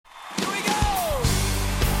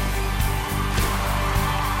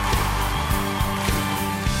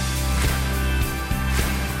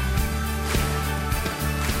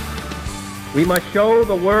We must show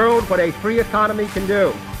the world what a free economy can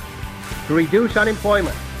do to reduce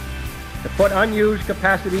unemployment, to put unused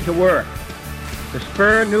capacity to work, to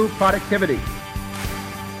spur new productivity.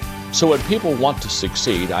 So when people want to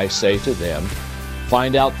succeed, I say to them,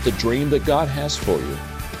 find out the dream that God has for you,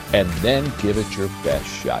 and then give it your best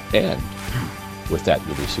shot. And with that,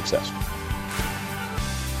 you'll be successful.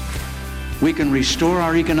 We can restore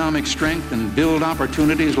our economic strength and build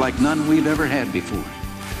opportunities like none we've ever had before.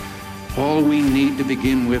 All we need to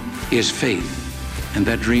begin with is faith, and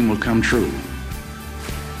that dream will come true.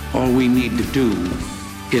 All we need to do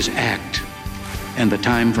is act, and the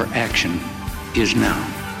time for action is now.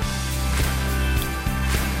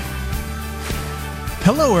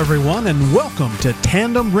 Hello, everyone, and welcome to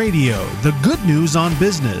Tandem Radio, the good news on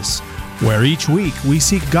business, where each week we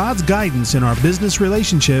seek God's guidance in our business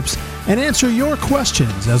relationships and answer your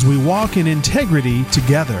questions as we walk in integrity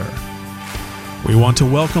together. We want to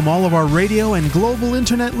welcome all of our radio and global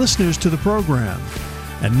internet listeners to the program.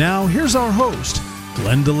 And now, here's our host,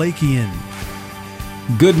 Glenn Delakian.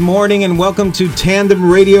 Good morning and welcome to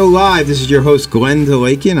Tandem Radio Live. This is your host, Glenn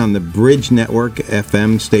Delakian, on the Bridge Network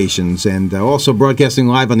FM stations, and also broadcasting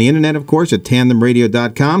live on the internet, of course, at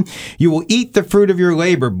tandemradio.com. You will eat the fruit of your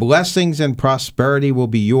labor. Blessings and prosperity will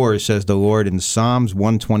be yours, says the Lord in Psalms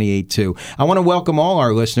 128:2. I want to welcome all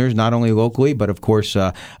our listeners, not only locally, but of course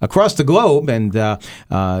across the globe. And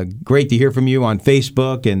great to hear from you on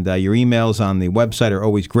Facebook, and your emails on the website are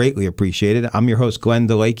always greatly appreciated. I'm your host, Glenn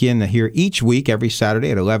Delakian, here each week, every Saturday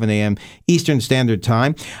at 11 a.m. Eastern Standard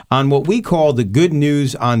Time on what we call the good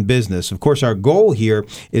news on business. Of course, our goal here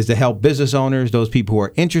is to help business owners, those people who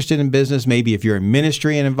are interested in business, maybe if you're in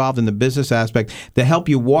ministry and involved in the business aspect, to help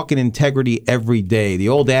you walk in integrity every day. The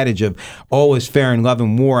old adage of all is fair in love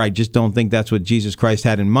and war, I just don't think that's what Jesus Christ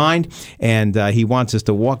had in mind, and he wants us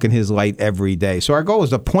to walk in his light every day. So our goal is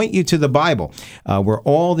to point you to the Bible, where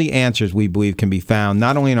all the answers we believe can be found,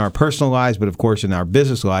 not only in our personal lives, but of course in our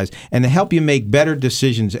business lives, and to help you make better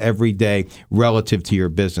decisions every day relative to your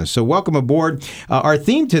business. So welcome aboard. Our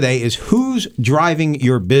theme today is Who's Driving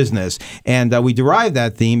Your Business? And we derived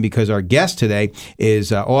that theme because our guest today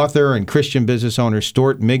is author and Christian business owner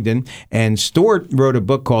Stuart Migden. And Stuart wrote a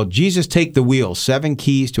book called Jesus Take the Wheel, 7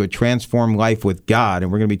 Keys to a Transformed Life with God.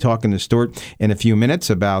 And we're going to be talking to Stuart in a few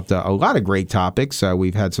minutes about a lot of great topics.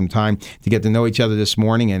 We've had some time to get to know each other this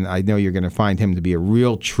morning, and I know you're going to find him to be a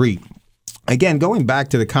real treat. Again, going back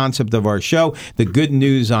to the concept of our show, the good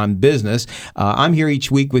news on business, I'm here each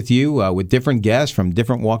week with you with different guests from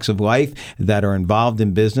different walks of life that are involved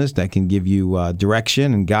in business that can give you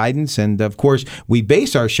direction and guidance. And, of course, we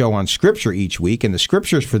base our show on Scripture each week. And the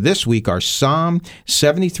Scriptures for this week are Psalm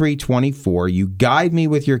 73:24. You guide me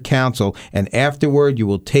with your counsel, and afterward you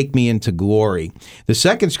will take me into glory. The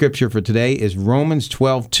second Scripture for today is Romans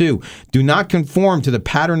 12:2. Do not conform to the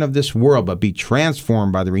pattern of this world, but be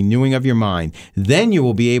transformed by the renewing of your mind. Then you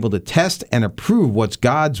will be able to test and approve what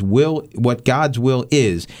God's will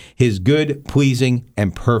is, his good, pleasing,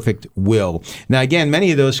 and perfect will. Now, again, many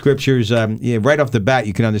of those scriptures, right off the bat,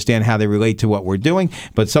 you can understand how they relate to what we're doing,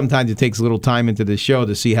 but sometimes it takes a little time into the show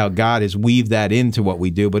to see how God has weaved that into what we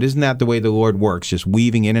do. But isn't that the way the Lord works, just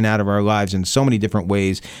weaving in and out of our lives in so many different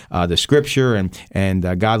ways, the scripture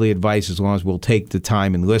and godly advice, as long as we'll take the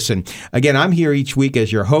time and listen. Again, I'm here each week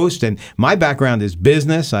as your host, and my background is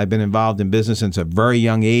business. I've been involved in business since a very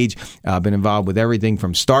young age. I've been involved with everything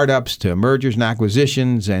from startups to mergers and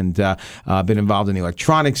acquisitions, and been involved in the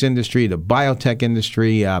electronics industry, the biotech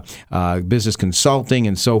industry, business consulting,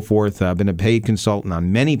 and so forth. I've been a paid consultant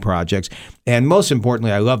on many projects. And most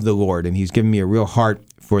importantly, I love the Lord, and he's given me a real heart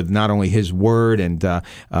for not only his word and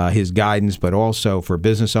his guidance, but also for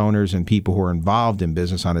business owners and people who are involved in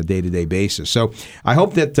business on a day-to-day basis. So I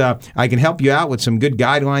hope that I can help you out with some good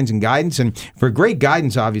guidelines and guidance. And for great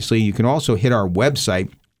guidance, obviously, you can also hit our website,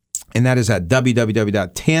 and that is at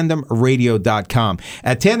www.tandemradio.com.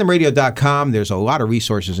 At tandemradio.com, there's a lot of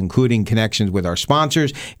resources, including connections with our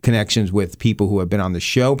sponsors, connections with people who have been on the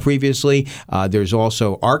show previously. There's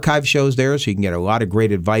also archive shows there, so you can get a lot of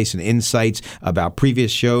great advice and insights about previous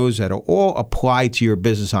shows that all apply to your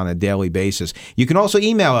business on a daily basis. You can also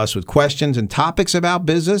email us with questions and topics about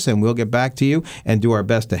business, and we'll get back to you and do our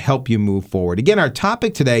best to help you move forward. Again, our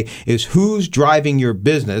topic today is Who's Driving Your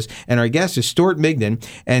Business? And our guest is Stuart Migden.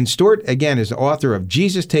 And Stuart, again, is the author of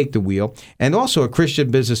Jesus Take the Wheel and also a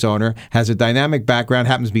Christian business owner, has a dynamic background,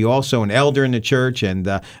 happens to be also an elder in the church and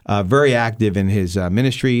very active in his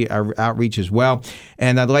ministry outreach as well.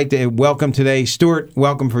 And I'd like to welcome today, Stuart,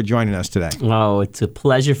 welcome for joining us today. Oh, it's a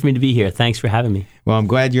pleasure for me to be here. Thanks for having me. Well, I'm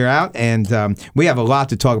glad you're out, and we have a lot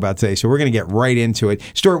to talk about today, so we're going to get right into it.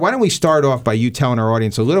 Stuart, why don't we start off by you telling our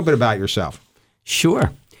audience a little bit about yourself?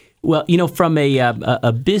 Sure. Well, from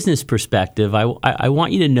a business perspective, I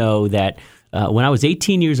want you to know that when I was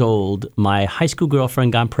 18 years old, my high school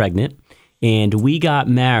girlfriend got pregnant, and we got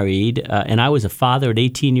married, and I was a father at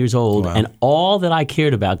 18 years old, Wow. and all that I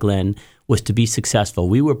cared about, Glenn, was to be successful.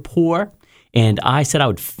 We were poor. And I said I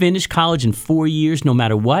would finish college in 4 years no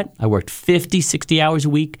matter what. I worked 50, 60 hours a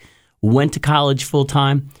week, went to college full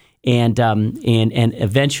time, and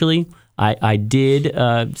eventually I did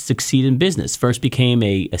succeed in business. First became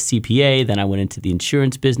a CPA, then I went into the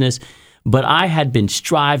insurance business. But I had been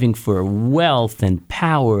striving for wealth and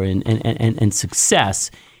power and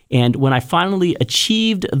success. And when I finally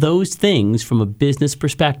achieved those things from a business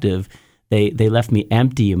perspective, They left me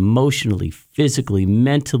empty emotionally, physically,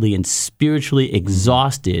 mentally, and spiritually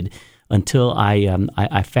exhausted until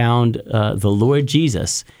I found the Lord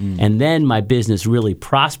Jesus. And then my business really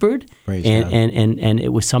prospered, and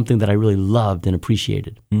it was something that I really loved and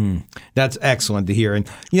appreciated. That's excellent to hear. And,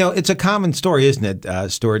 it's a common story, isn't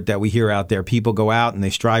it, Stuart, that we hear out there. People go out and they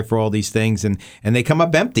strive for all these things, and they come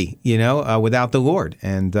up empty, without the Lord.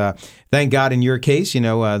 And thank God in your case,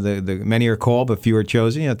 the many are called, but few are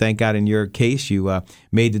chosen. Thank God in your case, you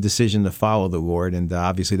made the decision to follow the Lord. And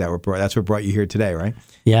obviously that's what brought you here today, right?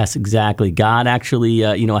 Yes, exactly. God actually,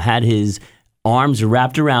 had his arms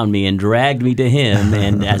wrapped around me and dragged me to him.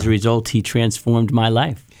 And as a result, he transformed my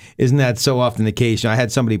life. Isn't that so often the case? I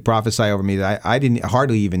had somebody prophesy over me that I didn't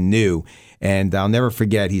hardly even knew. And I'll never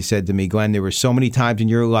forget, he said to me, Glenn, there were so many times in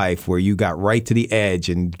your life where you got right to the edge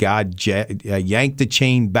and God yanked the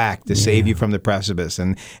chain back to save you from the precipice.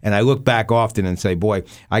 And I look back often and say, boy,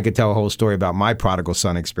 I could tell a whole story about my prodigal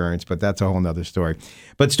son experience, but that's a whole nother story.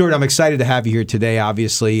 But Stuart, I'm excited to have you here today.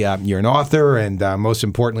 Obviously, you're an author and most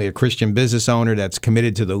importantly, a Christian business owner that's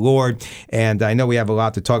committed to the Lord. And I know we have a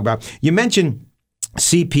lot to talk about. You mentioned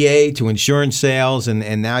CPA to insurance sales,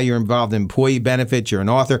 and now you're involved in employee benefits. You're an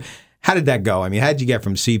author. How did that go? I mean, how did you get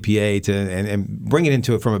from CPA to and bring it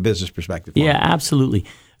into it from a business perspective? Yeah, absolutely.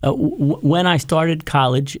 When I started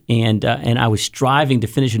college and I was striving to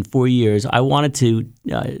finish in 4 years, I wanted to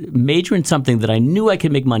major in something that I knew I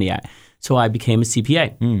could make money at. So I became a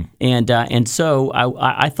CPA. And so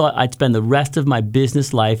I thought I'd spend the rest of my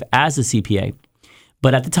business life as a CPA.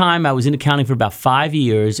 But at the time, I was in accounting for about 5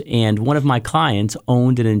 years, and one of my clients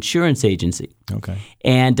owned an insurance agency. Okay.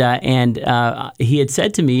 And he had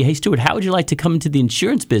said to me, "Hey, Stuart, how would you like to come into the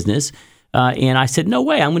insurance business?" And I said, "No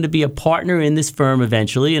way! I'm going to be a partner in this firm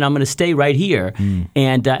eventually, and I'm going to stay right here."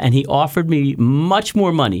 And he offered me much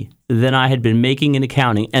more money than I had been making in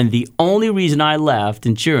accounting, and the only reason I left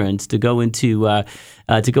insurance to go into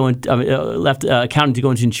left accounting to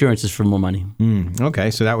go into insurance is for more money.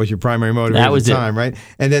 Okay, so that was your primary motivation at the time, right?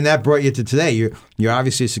 And then that brought you to today. You're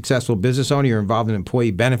obviously a successful business owner. You're involved in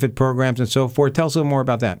employee benefit programs and so forth. Tell us a little more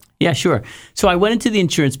about that. Yeah, sure. So I went into the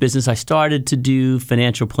insurance business. I started to do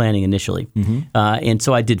financial planning initially. And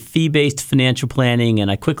so I did fee-based financial planning, and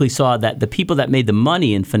I quickly saw that the people that made the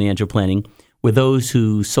money in financial planning were those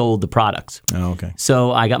who sold the products. Oh, okay.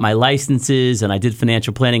 So I got my licenses, and I did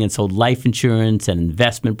financial planning and sold life insurance and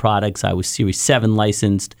investment products. I was Series 7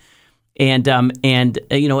 licensed. And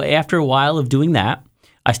after a while of doing that,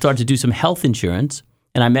 I started to do some health insurance,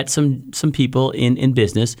 and I met some people in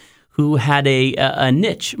business who had a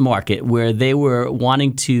niche market where they were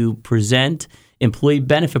wanting to present employee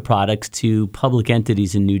benefit products to public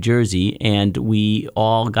entities in New Jersey, and we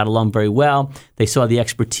all got along very well. They saw the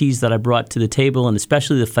expertise that I brought to the table, and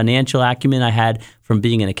especially the financial acumen I had from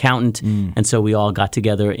being an accountant. And so we all got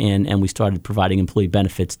together and we started providing employee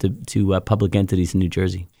benefits to public entities in New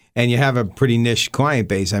Jersey. And you have a pretty niche client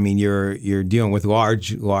base. I mean, you're dealing with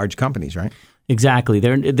large companies, right? Exactly.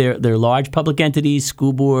 They're large public entities,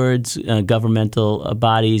 school boards, governmental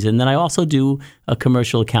bodies, and then I also do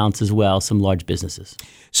commercial accounts as well, some large businesses.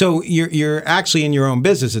 So you're actually in your own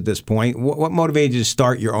business at this point. What motivated you to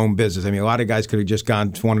start your own business? I mean, a lot of guys could have just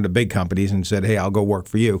gone to one of the big companies and said, "Hey, I'll go work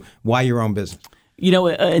for you." Why your own business?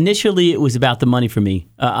 Initially it was about the money for me.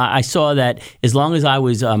 I saw that as long as I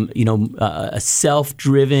was, a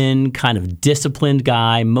self-driven, kind of disciplined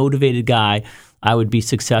guy, motivated guy, I would be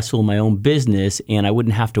successful in my own business, and I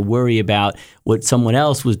wouldn't have to worry about what someone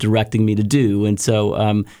else was directing me to do. And so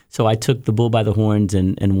I took the bull by the horns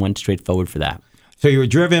and went straight forward for that. So you were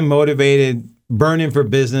driven, motivated, burning for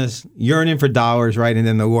business, yearning for dollars, right? And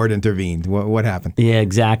then the Lord intervened. What happened? Yeah,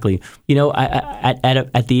 exactly. You know,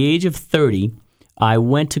 at the age of 30, I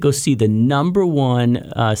went to go see the number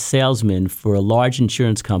one salesman for a large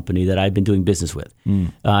insurance company that I'd been doing business with.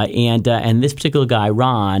 And this particular guy,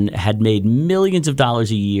 Ron, had made millions of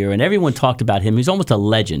dollars a year, and everyone talked about him. He was almost a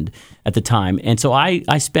legend at the time. And so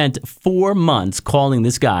I spent 4 months calling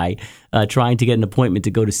this guy, trying to get an appointment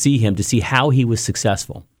to go to see him to see how he was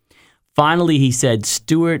successful. Finally, he said,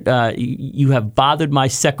 "Stuart, you have bothered my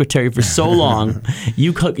secretary for so long.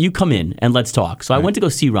 You come in and let's talk." So I went to go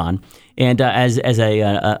see Ron, and as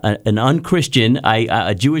an unchristian,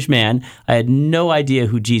 a Jewish man, I had no idea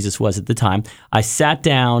who Jesus was at the time. I sat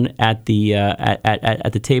down at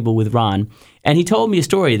the table with Ron, and he told me a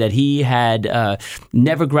story that he had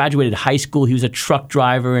never graduated high school. He was a truck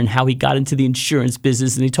driver, and how he got into the insurance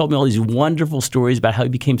business. And he told me all these wonderful stories about how he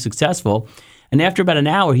became successful. And after about an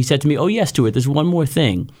hour, he said to me, "Oh, yes, Stuart, there's one more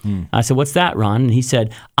thing." I said, "What's that, Ron?" And he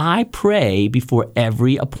said, "I pray before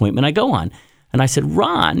every appointment I go on." And I said,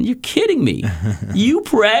 "Ron, you're kidding me. You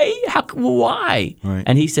pray? Why?" Right.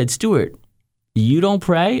 And he said, "Stuart, you don't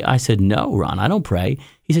pray?" I said, "No, Ron, I don't pray."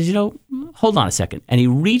 He says, "Hold on a second." And he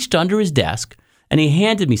reached under his desk and he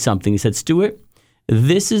handed me something. He said, "Stuart,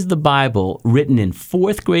 this is the Bible written in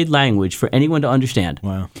 4th grade language for anyone to understand.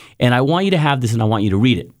 Wow. And I want you to have this and I want you to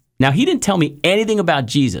read it." Now, he didn't tell me anything about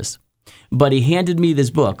Jesus, but he handed me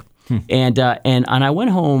this book. And I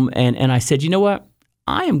went home and I said, "You know what?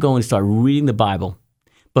 I am going to start reading the Bible."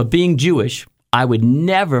 But being Jewish, I would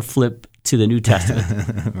never flip to the New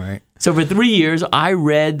Testament. Right. So for 3 years, I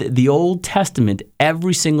read the Old Testament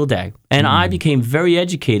every single day. And I became very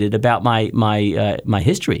educated about my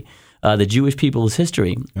history, the Jewish people's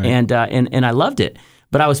history. Right. And I loved it.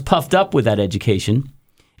 But I was puffed up with that education.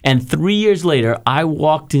 And 3 years later, I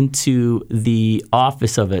walked into the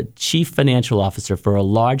office of a chief financial officer for a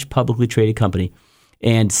large publicly traded company.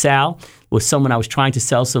 And Sal was someone I was trying to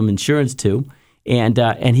sell some insurance to. And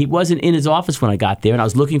he wasn't in his office when I got there. And I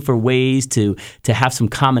was looking for ways to have some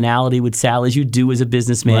commonality with Sal, as you do as a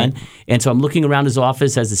businessman. Right. And so I'm looking around his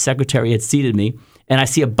office as the secretary had seated me. And I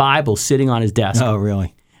see a Bible sitting on his desk. Oh,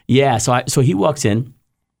 really? Yeah. So he walks in.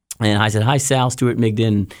 And I said, "Hi, Sal, Stuart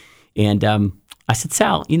Migden." And I said,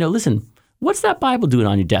 "Sal, listen, what's that Bible doing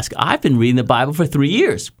on your desk? I've been reading the Bible for 3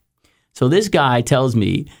 years." So this guy tells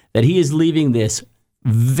me that he is leaving this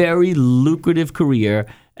very lucrative career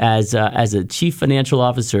as a chief financial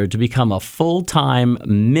officer to become a full-time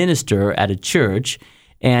minister at a church.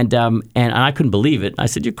 And I couldn't believe it. I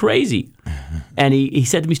said, "You're crazy." And he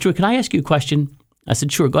said to me, "Stuart, can I ask you a question?" I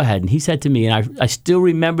said, "Sure, go ahead." And he said to me, and I still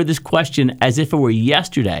remember this question as if it were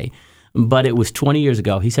yesterday, but it was 20 years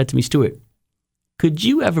ago. He said to me, "Stuart, could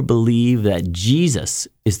you ever believe that Jesus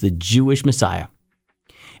is the Jewish Messiah?"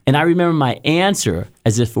 And I remember my answer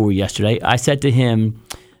as if it were yesterday. I said to him,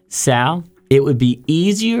 "Sal, it would be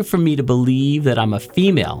easier for me to believe that I'm a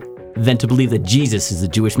female than to believe that Jesus is the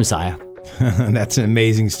Jewish Messiah." That's an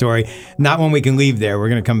amazing story. Not one we can leave there. We're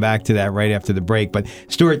going to come back to that right after the break. But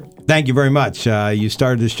Stuart, thank you very much. You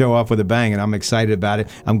started the show off with a bang, and I'm excited about it.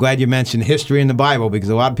 I'm glad you mentioned history in the Bible because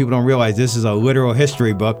a lot of people don't realize this is a literal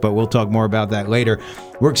history book, but we'll talk more about that later.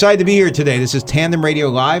 We're excited to be here today. This is Tandem Radio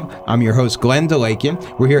Live. I'm your host, Glenn Delakian.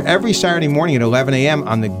 We're here every Saturday morning at 11 a.m.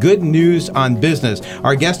 on the Good News on Business.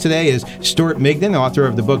 Our guest today is Stuart Migden, author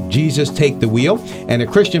of the book Jesus Take the Wheel, and a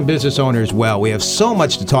Christian business owner as well. We have so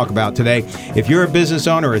much to talk about today. If you're a business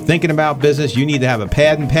owner or thinking about business, you need to have a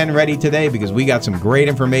pad and pen ready today because we got some great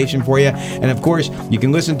information for you. And of course, you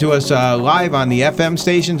can listen to us live on the FM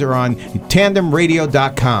stations or on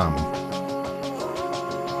tandemradio.com.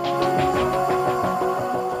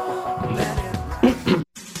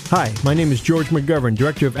 Hi, my name is George McGovern,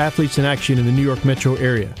 Director of Athletes in Action in the New York metro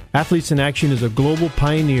area. Athletes in Action is a global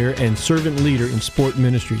pioneer and servant leader in sport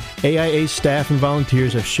ministry. AIA staff and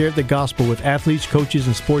volunteers have shared the gospel with athletes, coaches,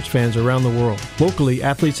 and sports fans around the world. Locally,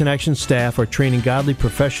 Athletes in Action staff are training godly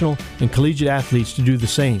professional and collegiate athletes to do the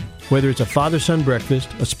same. Whether it's a father-son breakfast,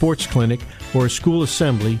 a sports clinic, or a school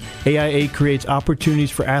assembly, AIA creates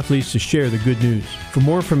opportunities for athletes to share the good news. For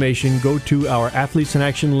more information, go to our Athletes in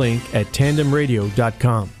Action link at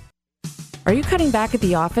tandemradio.com. Are you cutting back at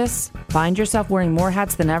the office? Find yourself wearing more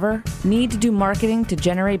hats than ever? Need to do marketing to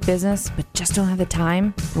generate business, but just don't have the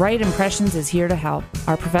time? Right Impressions is here to help.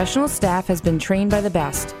 Our professional staff has been trained by the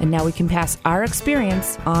best, and now we can pass our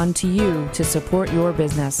experience on to you to support your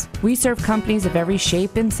business. We serve companies of every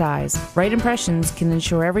shape and size. Right Impressions can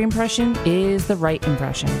ensure every impression is the right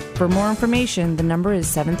impression. For more information, the number is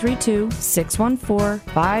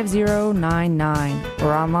 732-614-5099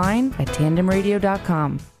 or online at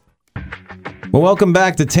tandemradio.com. Well, welcome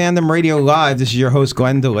back to Tandem Radio Live. This is your host,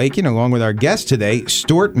 Glenn DeLakian, along with our guest today,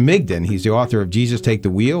 Stuart Migden. He's the author of Jesus Take the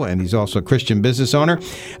Wheel, and he's also a Christian business owner.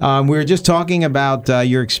 We were just talking about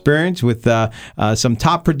your experience with some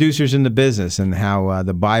top producers in the business and how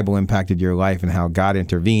the Bible impacted your life and how God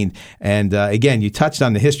intervened. And again, you touched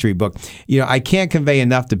on the history book. You know, I can't convey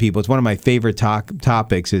enough to people. It's one of my favorite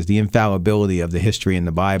topics is the infallibility of the history in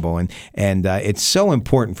the Bible. And it's so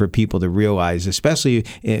important for people to realize, especially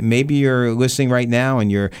maybe you're listening right now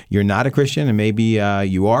and you're not a Christian, and maybe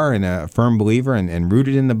you are and a firm believer and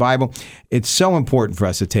rooted in the Bible. It's so important for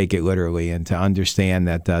us to take it literally and to understand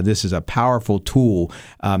that this is a powerful tool,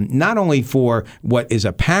 not only for what is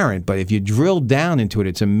apparent, but if you drill down into it,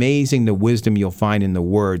 it's amazing the wisdom you'll find in the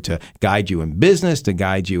Word to guide you in business, to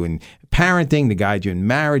guide you in parenting, to guide you in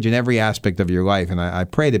marriage, and every aspect of your life. And I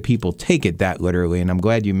pray that people take it that literally. And I'm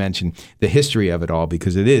glad you mentioned the history of it all,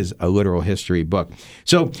 because it is a literal history book.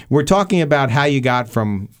 So we're talking about how you got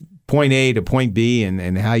from point A to point B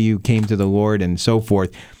and how you came to the Lord and so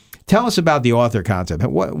forth. Tell us about the author concept.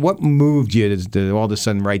 What moved you to all of a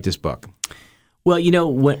sudden write this book? Well, you know,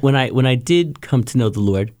 when I did come to know the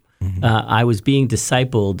Lord, I was being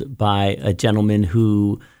discipled by a gentleman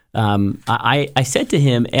who I said to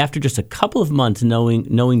him after just a couple of months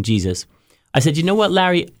knowing Jesus, I said, you know what,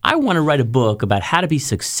 Larry, I want to write a book about how to be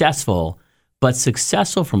successful, but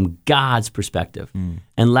successful from God's perspective.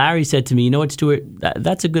 And Larry said to me, you know what, Stuart,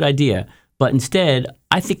 that's a good idea, but instead,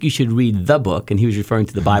 I think you should read the book, and he was referring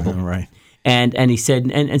to the Bible. Right. And he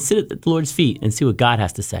said, and sit at the Lord's feet and see what God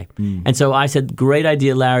has to say. And so I said, great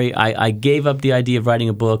idea, Larry. I gave up the idea of writing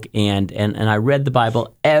a book, and I read the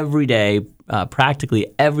Bible every day,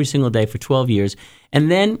 practically every single day for 12 years.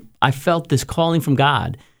 And then I felt this calling from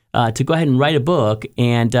God to go ahead and write a book.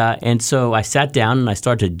 And so I sat down and I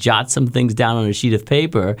started to jot some things down on a sheet of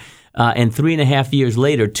paper. And 3.5 years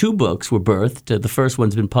later, 2 books were birthed. The first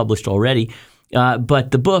one's been published already.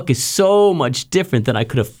 But the book is so much different than I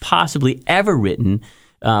could have possibly ever written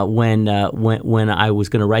when I was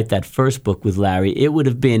going to write that first book with Larry. It would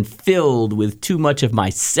have been filled with too much of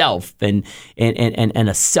myself and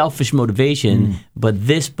a selfish motivation. But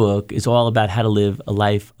this book is all about how to live a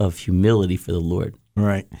life of humility for the Lord.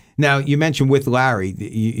 Right. Now, you mentioned with Larry,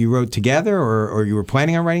 you wrote together or you were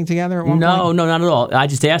planning on writing together at one point? No, not at all. I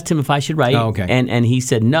just asked him if I should write, and he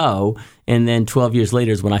said no, and then 12 years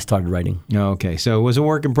later is when I started writing. Okay, so it was a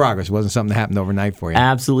work in progress. It wasn't something that happened overnight for you.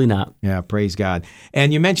 Absolutely not. Yeah, praise God.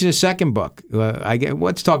 And you mentioned a second book.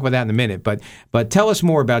 Let's talk about that in a minute, but tell us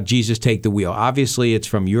more about Jesus Take the Wheel. Obviously, it's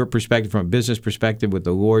from your perspective, from a business perspective, with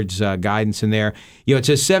the Lord's guidance in there. You know, it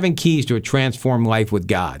says 7 keys to a transformed life with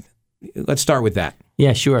God. Let's start with that.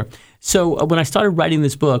 Yeah, sure. So when I started writing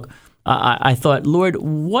this book, I thought, Lord,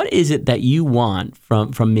 what is it that you want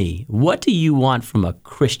from me? What do you want from a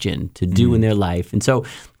Christian to do in their life? And so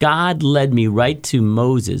God led me right to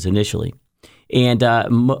Moses initially. And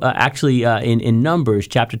actually, in Numbers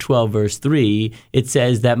chapter 12, verse 3, it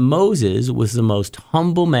says that Moses was the most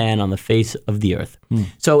humble man on the face of the earth.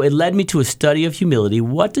 So it led me to a study of humility.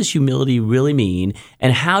 What does humility really mean?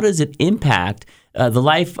 And how does it impact the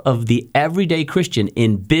life of the everyday Christian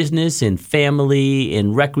in business, in family,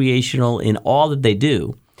 in recreational, in all that they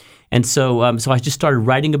do? And so I just started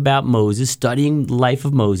writing about Moses, studying the life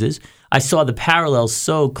of Moses. I saw the parallels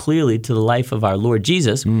so clearly to the life of our Lord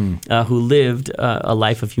Jesus, who lived a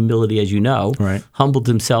life of humility, as you know, humbled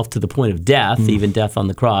himself to the point of death, even death on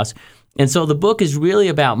the cross. And so the book is really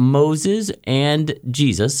about Moses and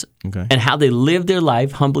Jesus and how they lived their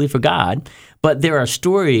life humbly for God. But there are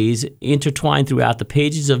stories intertwined throughout the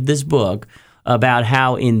pages of this book about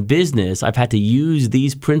how in business I've had to use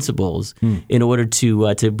these principles in order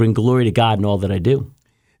to bring glory to God in all that I do.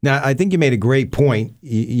 Now, I think you made a great point.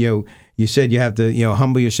 You said you have to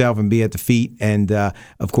humble yourself and be at the feet, and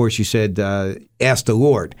of course you said ask the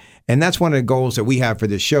Lord. And that's one of the goals that we have for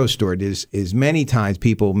this show, Stuart, is many times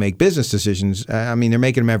people make business decisions. I mean, they're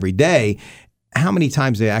making them every day. How many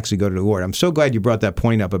times they actually go to the Lord? I'm so glad you brought that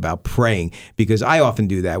point up about praying, because I often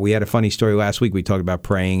do that. We had a funny story last week. We talked about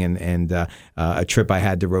praying and a trip I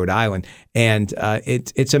had to Rhode Island. And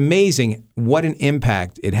it's amazing what an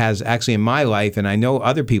impact it has actually in my life, and I know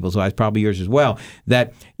other people's lives, probably yours as well,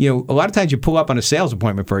 that, a lot of times you pull up on a sales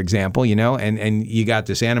appointment, for example, and you got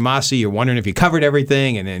this animosity. You're wondering if you covered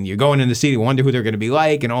everything, and then you're going in to see, you wonder who they're going to be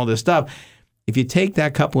like and all this stuff. If you take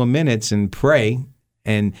that couple of minutes and pray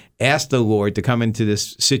and ask the Lord to come into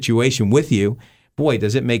this situation with you, boy,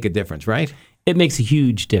 does it make a difference, right? It makes a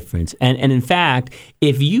huge difference. And in fact,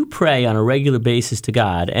 if you pray on a regular basis to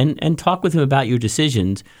God and talk with Him about your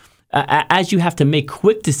decisions, as you have to make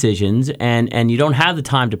quick decisions and you don't have the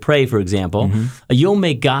time to pray, for example, you'll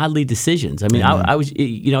make godly decisions. I mean, I was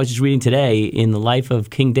just reading today in the life of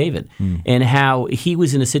King David and how he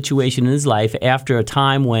was in a situation in his life after a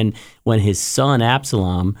time when his son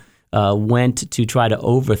Absalom went to try to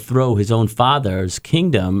overthrow his own father's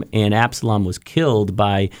kingdom, and Absalom was killed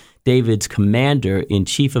by David's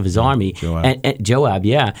commander-in-chief of his army, Joab,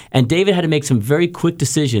 And David had to make some very quick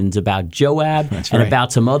decisions about Joab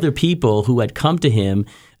about some other people who had come to him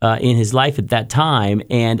in his life at that time.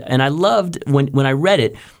 And I loved, when I read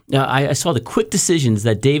it, I saw the quick decisions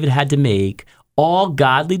that David had to make, all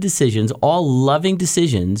godly decisions, all loving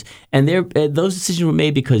decisions, and those decisions were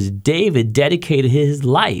made because David dedicated his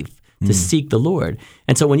life to seek the Lord.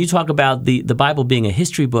 And so when you talk about the Bible being a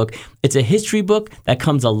history book, it's a history book that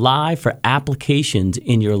comes alive for applications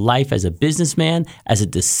in your life as a businessman, as a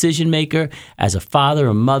decision maker, as a father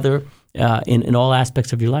or mother, in all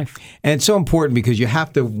aspects of your life. And it's so important because you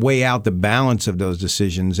have to weigh out the balance of those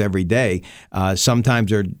decisions every day. Sometimes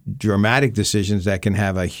they're dramatic decisions that can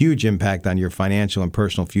have a huge impact on your financial and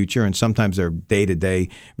personal future, and sometimes they're day-to-day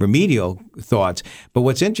remedial thoughts. But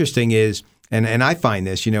what's interesting is, and I find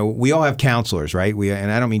this, we all have counselors, right?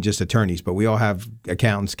 And I don't mean just attorneys, but we all have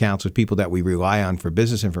accountants, counselors, people that we rely on for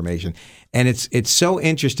business information. And it's so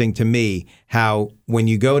interesting to me how when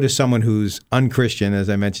you go to someone who's unchristian, as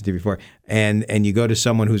I mentioned to you before, and you go to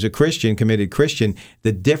someone who's a Christian, committed Christian,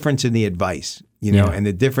 the difference in the advice, and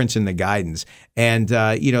the difference in the guidance. And,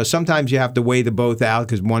 sometimes you have to weigh the both out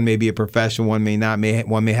because one may be a professional, one may not,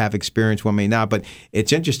 one may have experience, one may not. But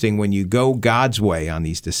it's interesting when you go God's way on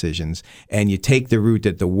these decisions and you take the route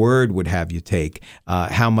that the Word would have you take,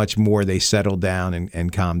 how much more they settle down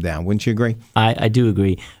and calm down. Wouldn't you agree? I do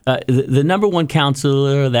agree. The number one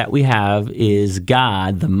counselor that we have is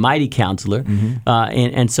God, the mighty counselor.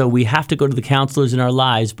 And so we have to go to the counselors in our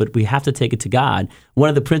lives, but we have to take it to God. One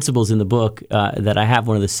of the principles in the book that I have,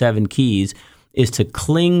 one of the 7 keys, is to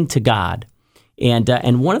cling to God.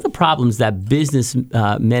 And one of the problems that business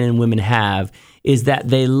men and women have is that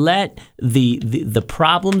they let the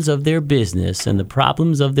problems of their business and the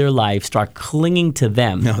problems of their life start clinging to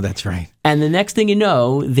them. No, that's right. And the next thing you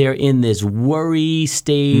know, they're in this worry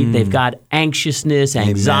state. They've got anxiousness,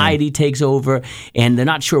 anxiety takes over, and they're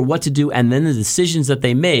not sure what to do. And then the decisions that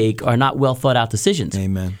they make are not well thought out decisions.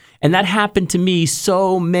 Amen. And that happened to me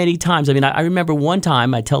so many times. I mean, I remember one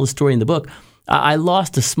time, I tell the story in the book, I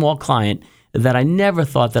lost a small client that I never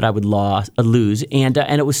thought that I would lose, and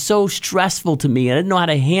it was so stressful to me. I didn't know how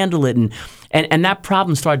to handle it, and that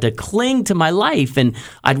problem started to cling to my life. And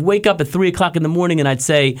I'd wake up at 3 o'clock in the morning and I'd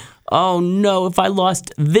say, "Oh no, if I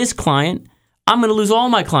lost this client, I'm going to lose all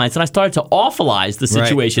my clients." And I started to awfulize the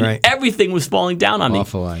situation. Right. Everything was falling down on me.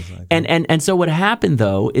 Awfulize. And so what happened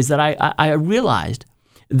though is that I realized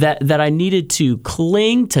that I needed to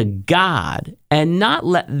cling to God and not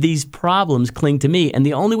let these problems cling to me. And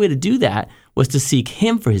the only way to do that was to seek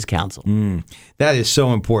Him for His counsel. That is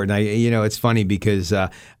so important. It's funny because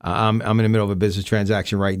I'm in the middle of a business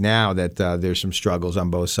transaction right now that there's some struggles on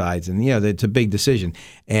both sides, and it's a big decision.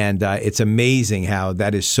 And it's amazing how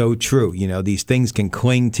that is so true. These things can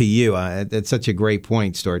cling to you. That's such a great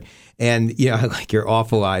point, Stuart. And I like your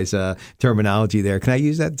awfulize terminology there. Can I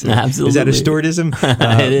use that? Absolutely. Is that a Stuartism?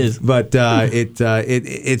 It is. But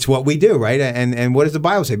it's what we do, right? And what does the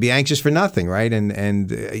Bible say? Be anxious for nothing, right?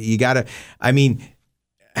 And you gotta. I mean,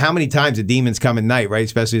 how many times the demons come at night, right?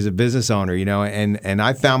 Especially as a business owner, and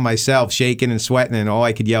I found myself shaking and sweating, and all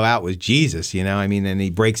I could yell out was Jesus, and He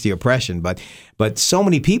breaks the oppression. But so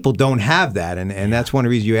many people don't have that, and that's one of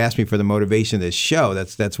the reasons you asked me for the motivation of this show.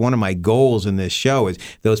 That's one of my goals in this show is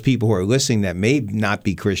those people who are listening that may not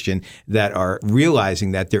be Christian that are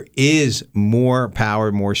realizing that there is more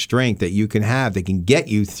power, more strength that you can have that can get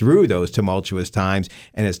you through those tumultuous times,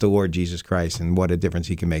 and it's the Lord Jesus Christ, and what a difference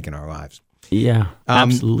He can make in our lives. Yeah,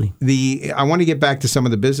 absolutely. I want to get back to some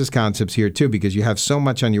of the business concepts here too, because you have so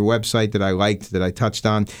much on your website that I liked, that I touched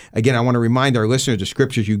on. Again, I want to remind our listeners the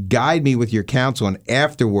scriptures. You guide me with your counsel, and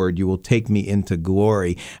afterward you will take me into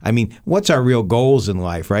glory. I mean, what's our real goals in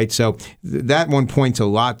life, right? So that one points a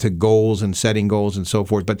lot to goals and setting goals and so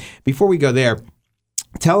forth. But before we go there,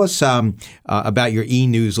 tell us about your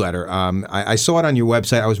e-newsletter. I saw it on your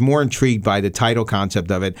website. I was more intrigued by the title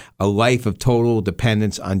concept of it, A Life of Total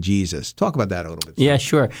Dependence on Jesus. Talk about that a little bit. Yeah,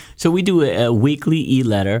 sure. So we do a weekly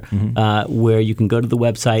e-letter where you can go to the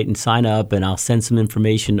website and sign up, and I'll send some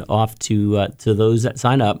information off to those that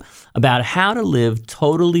sign up about how to live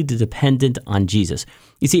totally dependent on Jesus.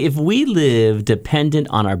 You see, if we live dependent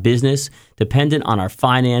on our business, dependent on our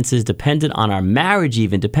finances, dependent on our marriage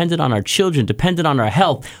even, dependent on our children, dependent on our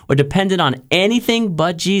health, or dependent on anything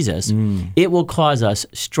but Jesus, it will cause us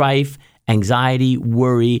strife, anxiety,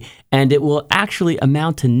 worry, and it will actually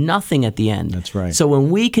amount to nothing at the end. That's right. So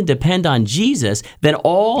when we can depend on Jesus, then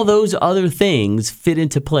all those other things fit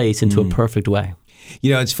into place into a perfect way.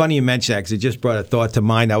 You know, it's funny you mention that because it just brought a thought to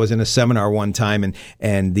mind. I was in a seminar one time,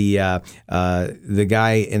 and the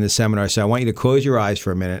guy in the seminar said, I want you to close your eyes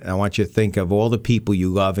for a minute, and I want you to think of all the people you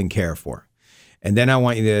love and care for. And then I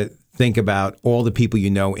want you to think about all the people you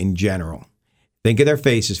know in general. Think of their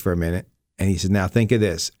faces for a minute. And he says, now think of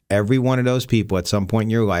this. Every one of those people at some point in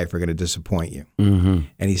your life are going to disappoint you. Mm-hmm.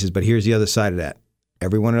 And he says, but here's the other side of that.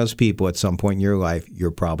 Every one of those people at some point in your life,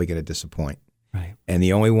 you're probably going to disappoint. Right. And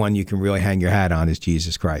the only one you can really hang your hat on is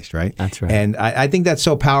Jesus Christ, right? That's right. And I think that's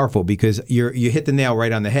so powerful because you hit the nail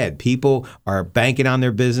right on the head. People are banking on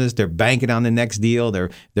their business. They're banking on the next deal.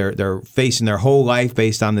 They're facing their whole life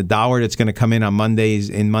based on the dollar that's going to come in on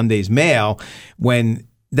Monday's mail, when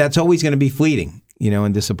that's always going to be fleeting.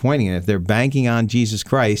 And disappointing. And if they're banking on Jesus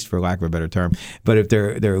Christ, for lack of a better term, but if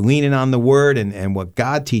they're leaning on the Word and what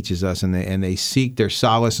God teaches us, and they seek their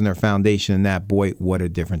solace and their foundation in that, boy, what a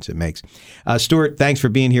difference it makes. Stuart, thanks for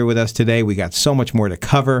being here with us today. We got so much more to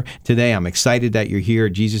cover today. I'm excited that you're here.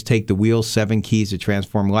 Jesus Take the Wheel, 7 Keys to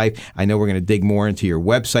Transform Life. I know we're going to dig more into your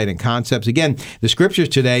website and concepts. Again, the scriptures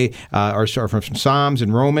today are from Psalms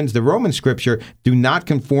and Romans. The Roman scripture, do not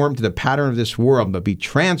conform to the pattern of this world, but be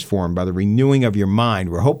transformed by the renewing of your mind.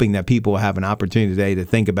 We're hoping that people will have an opportunity today to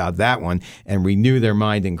think about that one and renew their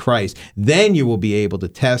mind in Christ. Then you will be able to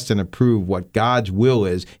test and approve what God's will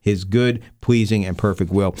is, his good, pleasing, and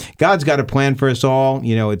perfect will. God's got a plan for us all.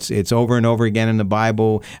 It's over and over again in the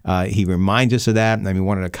Bible. He reminds us of that. I mean,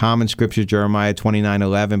 one of the common scriptures, Jeremiah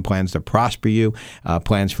 29:11, plans to prosper you,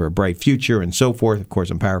 plans for a bright future, and so forth. Of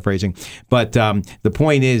course, I'm paraphrasing. But the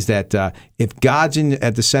point is that if God's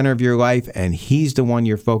at the center of your life and he's the one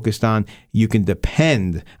you're focused on, you can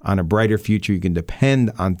depend on a brighter future. You can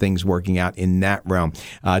depend on things working out in that realm.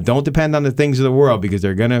 Don't depend on the things of the world because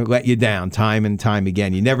they're going to let you down time and time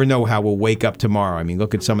again. You never know how we'll wake up tomorrow. I mean,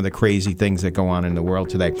 look at some of the crazy things that go on in the world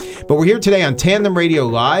today. But we're here today on Tandem Radio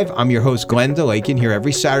Live. I'm your host, Glenn DeLakian, here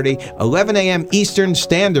every Saturday, 11 a.m. Eastern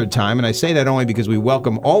Standard Time. And I say that only because we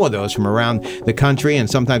welcome all of those from around the country and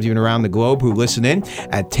sometimes even around the globe who listen in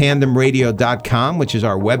at tandemradio.com, which is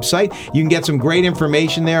our website. You can get some great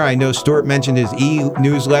information there. I know Stuart mentioned his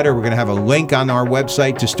e-newsletter. We're going to have a link on our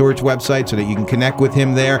website to Stuart's website so that you can connect with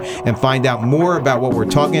him there and find out more about what we're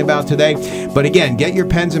talking about today. But again, get your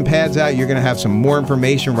pens and pads out. You're going to have some more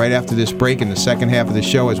information right after this break in the second half of the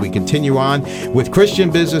show as we continue on with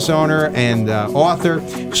Christian business owner and author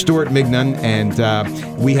Stuart Mignon. And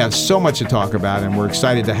we have so much to talk about, and we're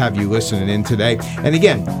excited to have you listening in today. And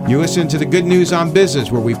again, you're listening to the Good News on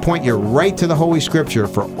Business, where we point you right to the Holy Scripture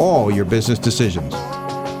for all your business decisions.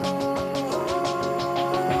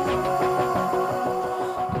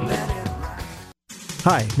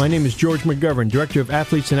 Hi, my name is George McGovern, Director of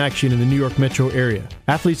Athletes in Action in the New York metro area.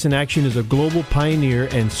 Athletes in Action is a global pioneer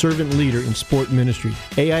and servant leader in sport ministry.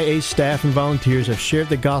 AIA staff and volunteers have shared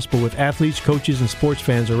the gospel with athletes, coaches, and sports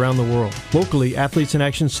fans around the world. Locally, Athletes in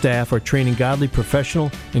Action staff are training godly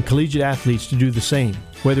professional and collegiate athletes to do the same.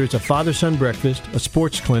 Whether it's a father-son breakfast, a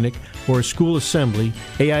sports clinic, or a school assembly,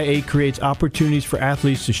 AIA creates opportunities for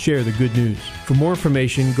athletes to share the good news. For more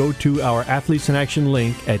information, go to our Athletes in Action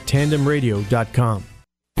link at tandemradio.com.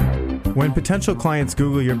 When potential clients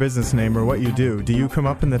Google your business name or what you do you come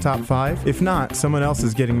up in the top 5? If not, someone else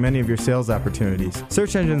is getting many of your sales opportunities.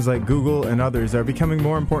 Search engines like Google and others are becoming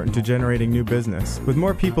more important to generating new business. With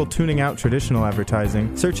more people tuning out traditional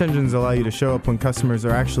advertising, search engines allow you to show up when customers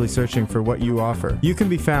are actually searching for what you offer. You Can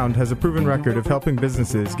Be Found has a proven record of helping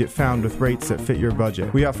businesses get found with rates that fit your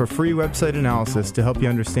budget. We offer free website analysis to help you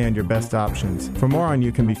understand your best options. For more on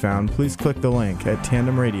You Can Be Found, please click the link at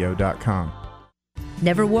tandemradio.com.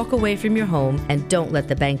 Never walk away from your home, and don't let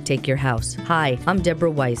the bank take your house. Hi, I'm Deborah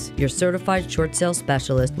Weiss, your certified short sale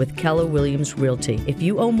specialist with Keller Williams Realty. If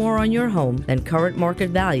you owe more on your home than current market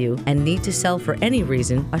value and need to sell for any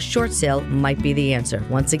reason, a short sale might be the answer.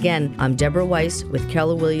 Once again, I'm Deborah Weiss with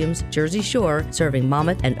Keller Williams Jersey Shore, serving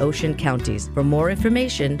Monmouth and Ocean counties. For more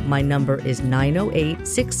information, my number is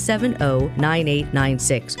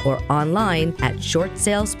 908-670-9896 or online at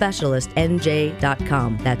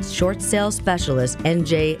shortsalespecialistnj.com. That's shortsalespecialistnj.com.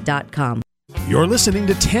 You're listening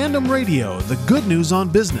to Tandem Radio, the good news on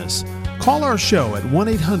business. Call our show at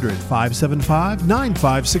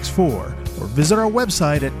 1-800-575-9564 or visit our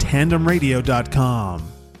website at tandemradio.com.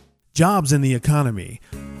 Jobs in the economy.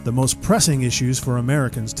 the most pressing issues for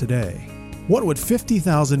Americans today. What would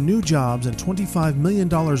 50,000 new jobs and $25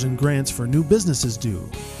 million in grants for new businesses do?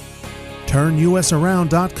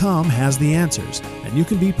 TurnUSAround.com has the answers, and you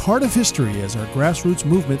can be part of history as our grassroots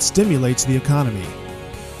movement stimulates the economy.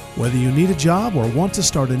 Whether you need a job or want to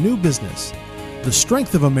start a new business, the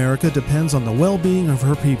strength of America depends on the well-being of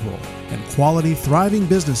her people, and quality, thriving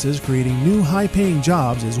businesses creating new, high-paying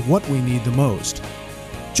jobs is what we need the most.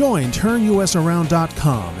 Join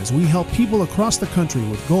TurnUSAround.com as we help people across the country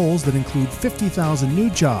with goals that include 50,000 new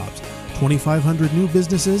jobs, 2,500 new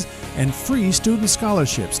businesses, and free student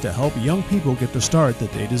scholarships to help young people get the start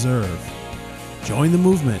that they deserve. Join the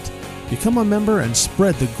movement, become a member, and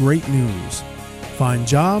spread the great news. Find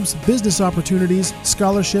jobs, business opportunities,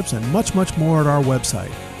 scholarships, and much, much more at our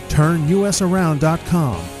website,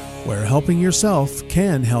 TurnUSAround.com, where helping yourself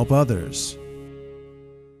can help others.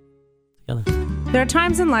 There are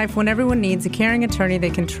times in life when everyone needs a caring attorney they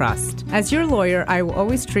can trust. As your lawyer, I will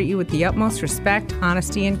always treat you with the utmost respect,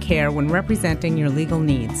 honesty, and care when representing your legal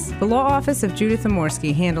needs. The law office of Judith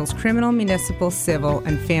Amorsky handles criminal, municipal, civil,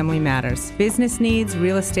 and family matters, business needs,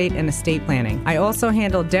 real estate, and estate planning. I also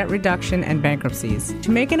handle debt reduction and bankruptcies.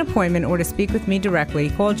 To make an appointment or to speak with me directly,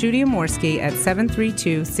 call Judy Amorsky at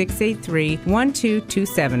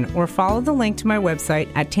 732-683-1227 or follow the link to my website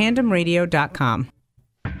at tandemradio.com.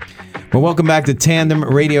 Well, welcome back to Tandem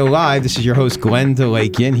Radio Live. This is your host, Glenn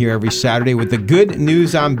Delakian, here every Saturday with the good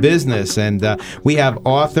news on business. And we have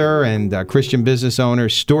author and Christian business owner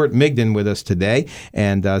Stuart Migden with us today.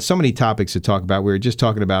 And so many topics to talk about. We were just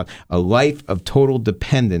talking about a life of total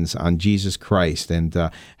dependence on Jesus Christ and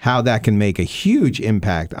how that can make a huge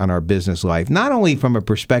impact on our business life, not only from a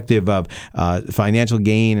perspective of financial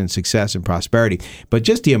gain and success and prosperity, but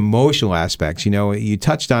just the emotional aspects. You know, you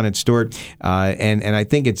touched on it, Stuart, and I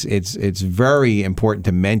think it's very important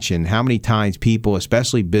to mention how many times people,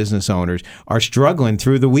 especially business owners, are struggling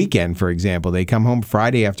through the weekend, for example. They come home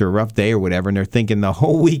Friday after a rough day or whatever, and they're thinking the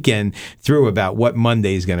whole weekend through about what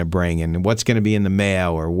Monday is going to bring and what's going to be in the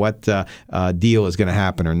mail or what deal is going to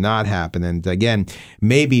happen or not happen. And again,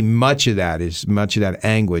 maybe much of that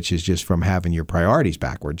anguish is just from having your priorities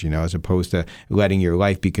backwards, you know, as opposed to letting your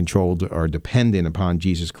life be controlled or dependent upon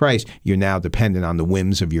Jesus Christ. You're now dependent on the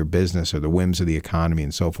whims of your business or the whims of the economy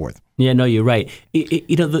and so forth. Yeah, no, you're right.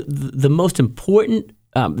 You know, the most important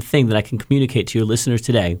thing that I can communicate to your listeners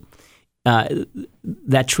today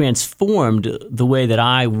that transformed the way that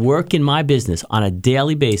I work in my business on a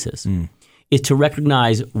daily basis is to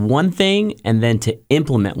recognize one thing and then to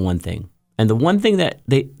implement one thing. And the one thing that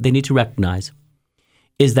they need to recognize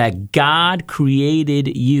is that God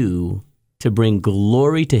created you to bring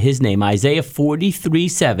glory to His name. Isaiah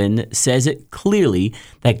 43:7 says it clearly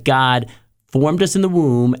that God formed us in the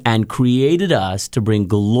womb and created us to bring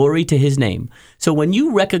glory to His name. So when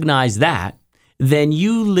you recognize that, then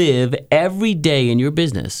you live every day in your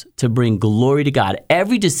business to bring glory to God.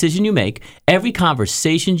 Every decision you make, every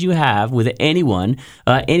conversation you have with anyone,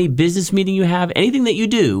 any business meeting you have, anything that you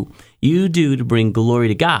do to bring glory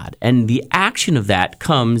to God. And the action of that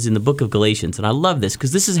comes in the book of Galatians. And I love this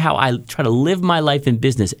because this is how I try to live my life in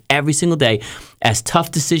business every single day. As tough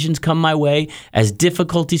decisions come my way, as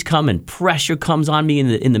difficulties come and pressure comes on me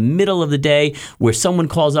in the middle of the day where someone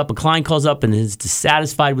calls up, a client calls up and is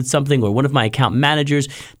dissatisfied with something, or one of my account managers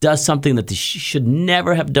does something that they should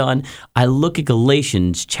never have done, I look at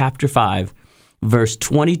Galatians chapter 5, verse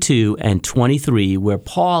 22 and 23, where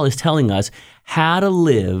Paul is telling us how to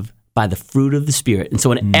live by the fruit of the Spirit. And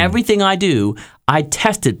so in everything I do, I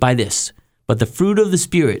test it by this. But the fruit of the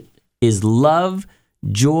Spirit is love,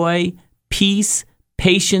 joy, peace,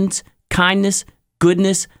 patience, kindness,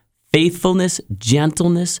 goodness, faithfulness,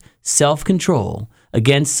 gentleness, self-control.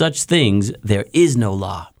 Against such things, there is no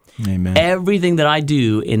law. Amen. Everything that I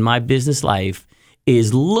do in my business life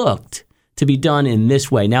is looked to be done in this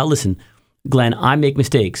way. Now listen, Glenn, I make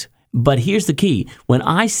mistakes. But here's the key. When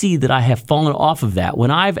I see that I have fallen off of that, when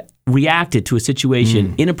I've reacted to a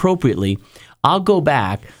situation inappropriately, I'll go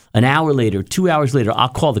back an hour later, 2 hours later, I'll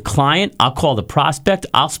call the client, I'll call the prospect,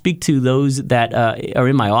 I'll speak to those that are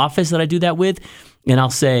in my office that I do that with, and I'll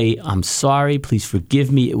say, I'm sorry, please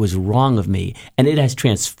forgive me, it was wrong of me. And it has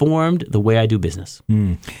transformed the way I do business.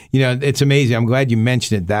 You know, it's amazing. I'm glad you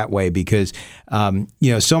mentioned it that way because, you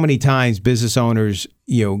know, so many times business owners,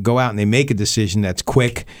 you know, go out and they make a decision that's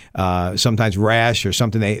quick, sometimes rash or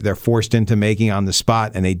something they're forced into making on the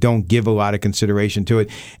spot, and they don't give a lot of consideration to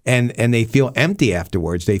it. And they feel empty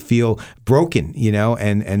afterwards. They feel broken, you know,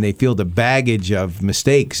 and they feel the baggage of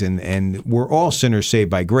mistakes. And we're all sinners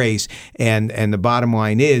saved by grace. And the bottom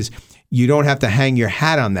line is, you don't have to hang your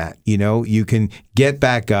hat on that. You can get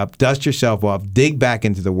back up, dust yourself off, dig back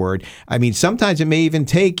into the Word. I mean, sometimes it may even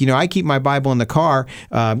take, I keep my Bible in the car.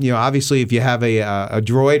 Obviously, if you have a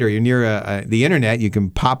Droid or you're near the internet, you can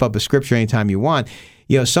pop up a scripture anytime you want.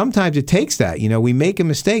 Sometimes it takes that. We make a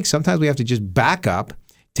mistake. Sometimes we have to just back up,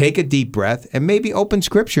 take a deep breath, and maybe open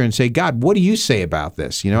Scripture and say, God, what do you say about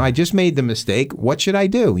this? I just made the mistake. What should I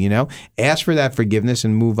do? Ask for that forgiveness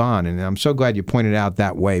and move on. And I'm so glad you pointed out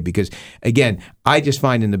that way because, again, I just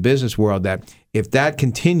find in the business world that if that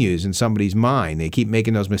continues in somebody's mind, they keep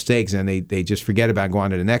making those mistakes and they just forget about it, go on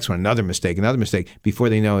to the next one, another mistake. Before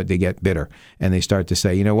they know it, they get bitter and they start to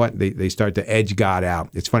say, you know what? They start to edge God out.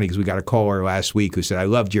 It's funny because we got a caller last week who said, I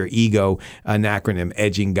loved your ego acronym,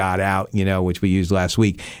 edging God out, which we used last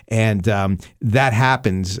week. And that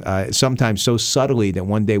happens sometimes so subtly that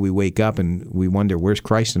one day we wake up and we wonder, where's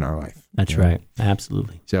Christ in our life? That's right.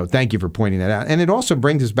 Absolutely. So thank you for pointing that out. And it also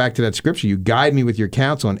brings us back to that scripture. You guide me with your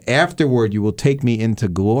counsel, and afterward you will take me into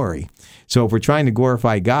glory. So if we're trying to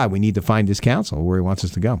glorify God, we need to find his counsel where he wants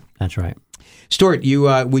us to go. That's right. Stuart,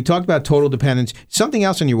 we talked about total dependence. Something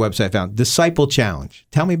else on your website I found, Disciple Challenge.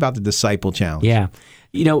 Tell me about the Disciple Challenge. Yeah.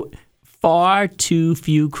 Far too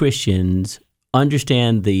few Christians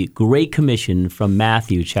understand the Great Commission from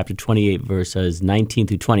Matthew chapter 28, verses 19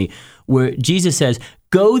 through 20, where Jesus says,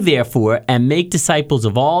 "Go therefore and make disciples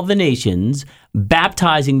of all the nations,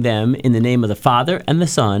 baptizing them in the name of the Father and the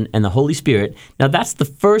Son and the Holy Spirit." Now that's the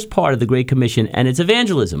first part of the Great Commission, and it's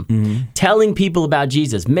evangelism, telling people about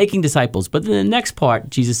Jesus, making disciples. But then the next part,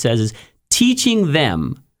 Jesus says, is teaching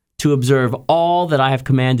them to observe all that I have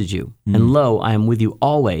commanded you. And lo, I am with you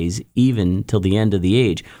always, even till the end of the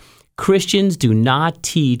age. Christians do not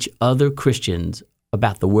teach other Christians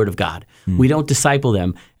about the Word of God. We don't disciple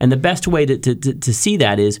them. And the best way to see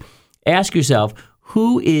that is ask yourself,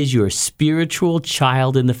 who is your spiritual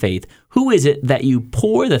child in the faith? Who is it that you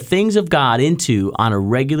pour the things of God into on a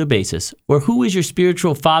regular basis? Or who is your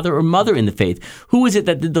spiritual father or mother in the faith? Who is it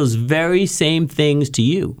that did those very same things to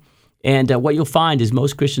you? And what you'll find is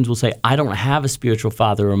most Christians will say, I don't have a spiritual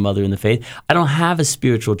father or mother in the faith. I don't have a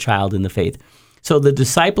spiritual child in the faith. So the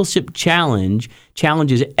discipleship challenge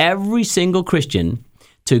challenges every single Christian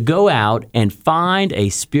to go out and find a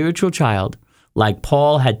spiritual child like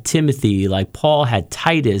Paul had Timothy, like Paul had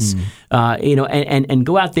Titus, and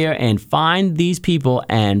go out there and find these people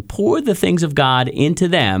and pour the things of God into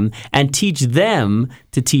them and teach them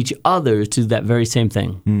to teach others to that very same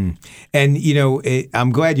thing. And,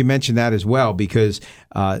 I'm glad you mentioned that as well, because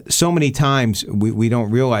so many times we don't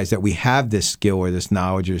realize that we have this skill or this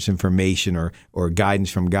knowledge or this information or guidance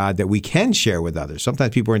from God that we can share with others.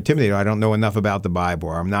 Sometimes people are intimidated. I don't know enough about the Bible,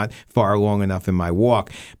 or I'm not far along enough in my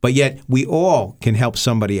walk. But yet we all can help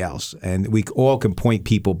somebody else, and we all can point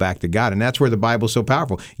people back to God. And that's where the Bible's so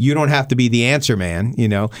powerful. You don't have to be the answer man.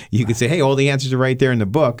 You can say, hey, all the answers are right there in the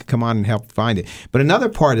book. Come on and help find it. But another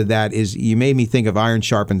part of that is you made me think of iron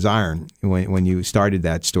sharpens iron when you started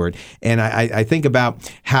that, Stuart. And I think about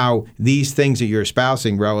how these things that you're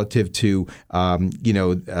espousing relative to,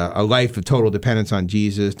 a life of total dependence on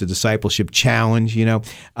Jesus, the discipleship challenge,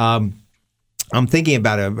 I'm thinking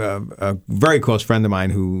about a very close friend of mine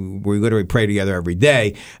who we literally pray together every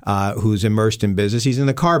day, who's immersed in business. He's in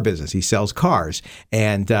the car business. He sells cars.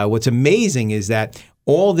 And what's amazing is that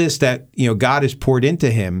all this that, God has poured into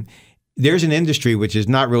him, there's an industry which is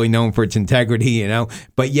not really known for its integrity,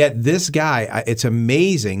 but yet this guy, it's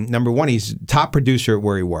amazing. Number one, he's top producer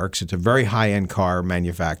where he works. It's a very high-end car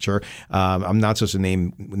manufacturer. I'm not supposed to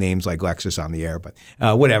name names like Lexus on the air, but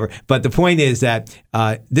whatever. But the point is that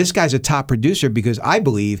this guy's a top producer because I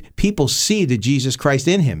believe people see the Jesus Christ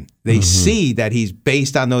in him. They see that he's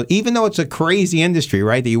based on those, even though it's a crazy industry,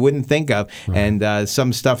 right, that you wouldn't think of, and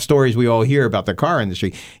some stories we all hear about the car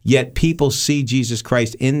industry, yet people see Jesus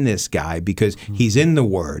Christ in this guy because he's in the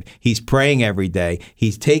Word. He's praying every day.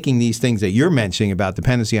 He's taking these things that you're mentioning about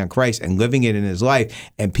dependency on Christ and living it in his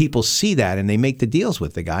life, and people see that, and they make the deals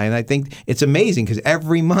with the guy. And I think it's amazing because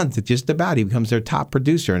every month, it's just about, he becomes their top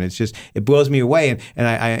producer, and it blows me away.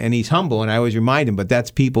 And he's humble, and I always remind him, but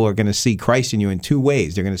that's people are going to see Christ in you in two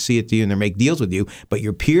ways. They're going to see it to you and they make deals with you, but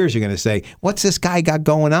your peers are going to say, what's this guy got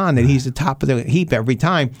going on that he's the top of the heap every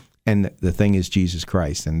time? And the thing is Jesus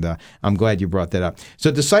Christ. And I'm glad you brought that up.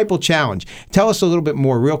 So Disciple Challenge, tell us a little bit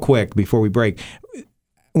more real quick before we break.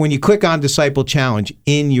 When you click on Disciple Challenge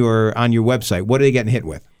on your website, what are they getting hit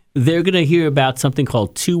with? They're going to hear about something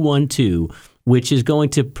called 212, which is going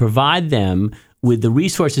to provide them with the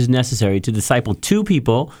resources necessary to disciple 2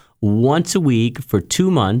 people once a week for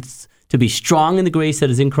 2 months, to be strong in the grace that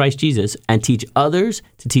is in Christ Jesus, and teach others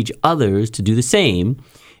to do the same.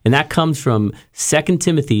 And that comes from 2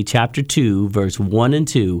 Timothy chapter 2, verse 1 and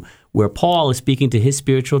 2, where Paul is speaking to his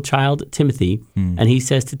spiritual child, Timothy, and he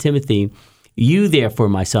says to Timothy, "You therefore,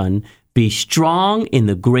 my son, be strong in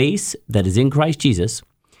the grace that is in Christ Jesus,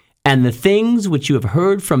 and the things which you have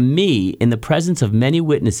heard from me in the presence of many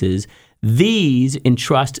witnesses, these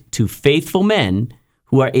entrust to faithful men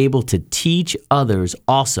who are able to teach others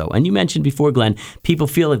also." And you mentioned before, Glenn, people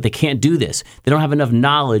feel like they can't do this. They don't have enough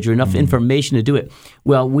knowledge or enough information to do it.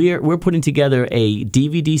 Well, we're putting together a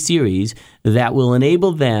DVD series that will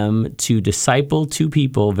enable them to disciple two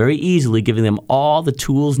people very easily, giving them all the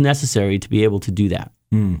tools necessary to be able to do that.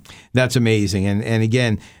 That's amazing. And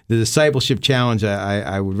again, the Discipleship Challenge,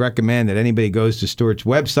 I would recommend that anybody goes to Stuart's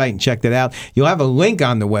website and check that out. You'll have a link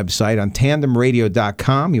on the website on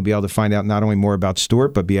tandemradio.com. You'll be able to find out not only more about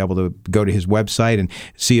Stuart, but be able to go to his website and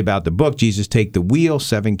see about the book, Jesus Take the Wheel,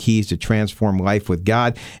 7 Keys to Transform Life with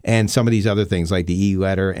God, and some of these other things like the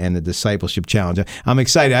e-letter and the Discipleship Challenge. I'm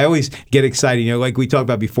excited. I always get excited. You know, like we talked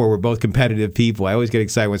about before, we're both competitive people. I always get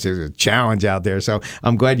excited when there's a challenge out there. So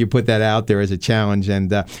I'm glad you put that out there as a challenge. And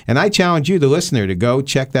I challenge you, the listener, to go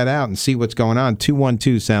check that out and see what's going on.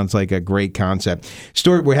 212 sounds like a great concept.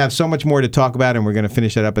 Stuart, we have so much more to talk about, and we're going to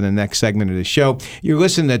finish that up in the next segment of the show. You're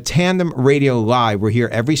listening to Tandem Radio Live. We're here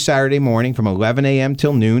every Saturday morning from 11 a.m.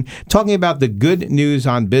 till noon, talking about the good news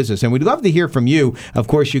on business. And we'd love to hear from you. Of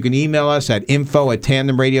course, you can email us at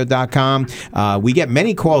info@tandemradio.com. We get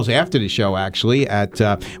many calls after the show, actually, at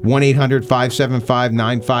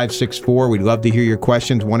 1-800-575-9564. We'd love to hear your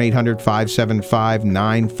questions,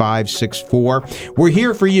 1-800-575-9564. We're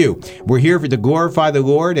here for you. We're here to glorify the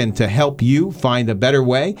Lord and to help you find a better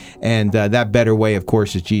way. And that better way, of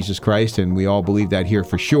course, is Jesus Christ. And we all believe that here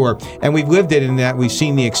for sure. And we've lived it in that we've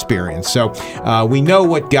seen the experience. So we know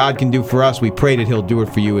what God can do for us. We pray that He'll do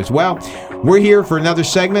it for you as well. We're here for another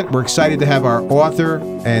segment. We're excited to have our author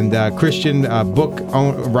and Christian book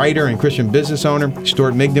writer and Christian business owner,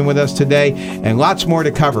 Stuart Migden, with us today, and lots more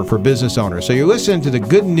to cover for business owners. So you're listening to the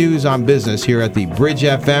good news on business here at the Bridge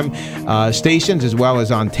FM stations, as well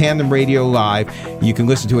as on Tandem Radio Live. You can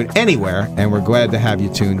listen to it anywhere, and we're glad to have you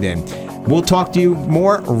tuned in. We'll talk to you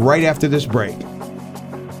more right after this break.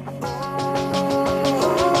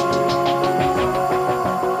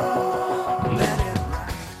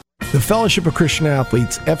 The Fellowship of Christian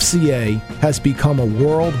Athletes, FCA, has become a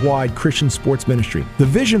worldwide Christian sports ministry. The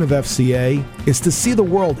vision of FCA is to see the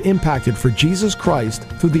world impacted for Jesus Christ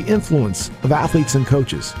through the influence of athletes and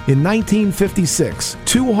coaches. In 1956,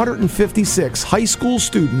 256 high school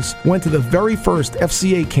students went to the very first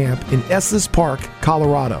FCA camp in Estes Park,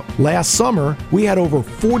 Colorado. Last summer, we had over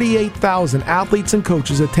 48,000 athletes and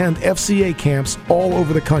coaches attend FCA camps all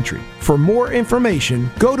over the country. For more information,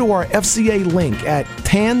 go to our FCA link at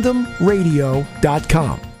tandemradio.com.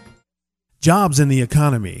 Jobs in the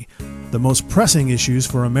economy, the most pressing issues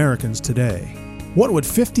for Americans today. What would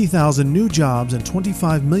 50,000 new jobs and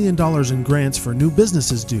 $25 million in grants for new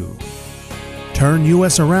businesses do?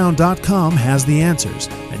 TurnUSAround.com has the answers,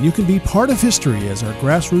 and you can be part of history as our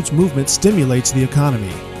grassroots movement stimulates the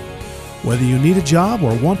economy. Whether you need a job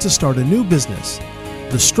or want to start a new business,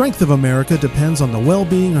 the strength of America depends on the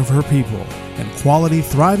well-being of her people, and quality,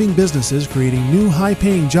 thriving businesses creating new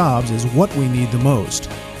high-paying jobs is what we need the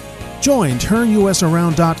most. Join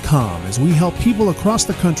TurnUSAround.com as we help people across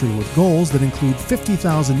the country with goals that include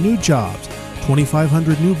 50,000 new jobs,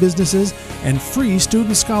 2,500 new businesses, and free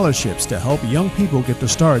student scholarships to help young people get the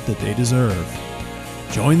start that they deserve.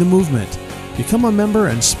 Join the movement, become a member,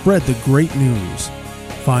 and spread the great news.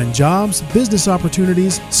 Find jobs, business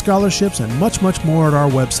opportunities, scholarships, and much, much more at our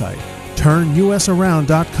website,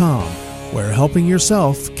 TurnUSAround.com, where helping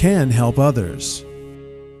yourself can help others.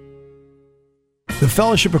 The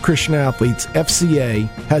Fellowship of Christian Athletes, FCA,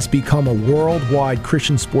 has become a worldwide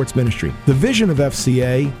Christian sports ministry. The vision of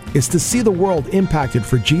FCA is to see the world impacted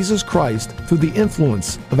for Jesus Christ through the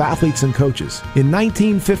influence of athletes and coaches. In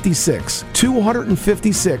 1956,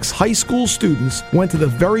 256 high school students went to the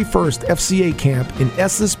very first FCA camp in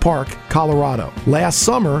Estes Park, Colorado. Last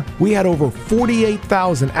summer, we had over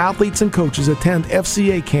 48,000 athletes and coaches attend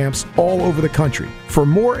FCA camps all over the country. For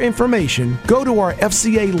more information, go to our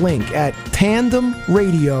FCA link at tandemradio.com.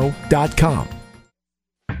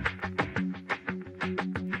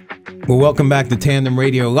 Well, welcome back to Tandem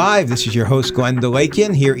Radio Live. This is your host, Glenn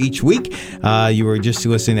Delakian, here each week. You were just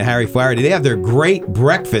listening to Harry Flaherty. They have their great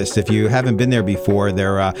breakfast. If you haven't been there before,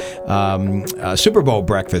 their Super Bowl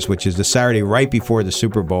breakfast, which is the Saturday right before the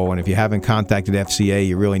Super Bowl. And if you haven't contacted FCA,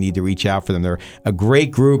 you really need to reach out for them. They're a great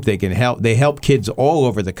group. They help kids all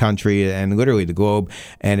over the country and literally the globe.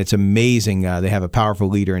 And it's amazing. They have a powerful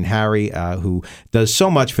leader in Harry who does so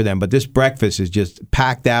much for them. But this breakfast is just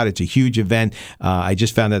packed out. It's a huge event. I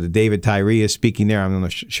just found out that David Tyree is speaking there. I'm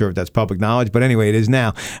not sure if that's public knowledge, but anyway, it is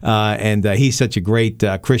now. And he's such a great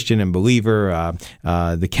Christian and believer.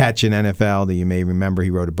 The Catch in NFL, that you may remember, he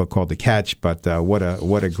wrote a book called The Catch. But what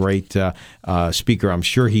a great speaker I'm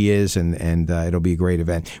sure he is, and it'll be a great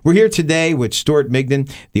event. We're here today with Stuart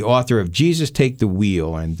Migden, the author of Jesus Take the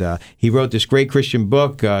Wheel, and he wrote this great Christian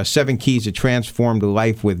book, 7 Keys to Transform the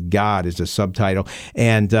Life with God is the subtitle,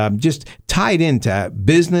 and just tied into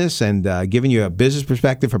business and giving you a business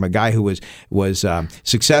perspective from a guy who was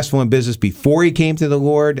successful in business before he came to the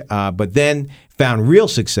Lord, but then found real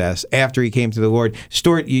success after he came to the Lord.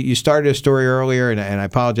 Stuart, you started a story earlier, and I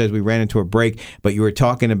apologize, we ran into a break, but you were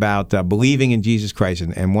talking about believing in Jesus Christ,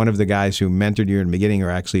 and one of the guys who mentored you in the beginning, or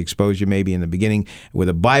actually exposed you maybe in the beginning, with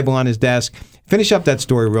a Bible on his desk. Finish up that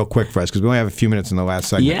story real quick for us, because we only have a few minutes in the last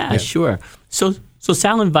segment. Yeah, sure. So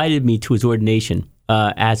Sal invited me to his ordination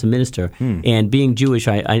as a minister, and being Jewish,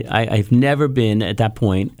 I've never been, at that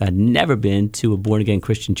point, I'd never been to a born-again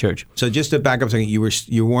Christian church. So just to back up a second,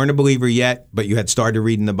 you weren't a believer yet, but you had started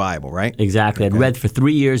reading the Bible, right? Exactly. Okay. I'd read for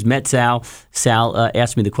 3 years, met Sal. Sal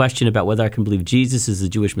asked me the question about whether I can believe Jesus is the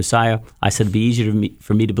Jewish Messiah. I said it'd be easier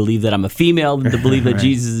for me to believe that I'm a female than to believe that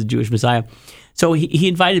Jesus is the Jewish Messiah. So he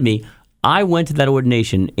invited me. I went to that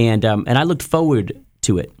ordination, and I looked forward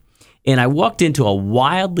to it. And I walked into a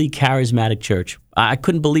wildly charismatic church. I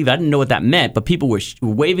couldn't believe it. I didn't know what that meant, but people were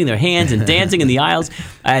waving their hands and dancing in the aisles.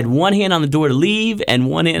 I had one hand on the door to leave and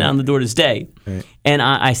one hand on the door to stay. Right. And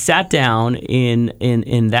I sat down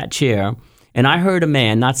in that chair, and I heard a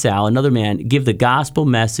man, not Sal, another man, give the gospel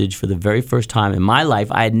message for the very first time in my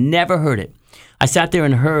life. I had never heard it. I sat there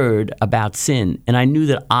and heard about sin, and I knew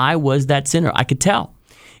that I was that sinner. I could tell.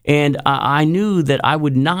 And I knew that I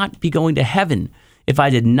would not be going to heaven if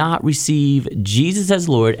I did not receive Jesus as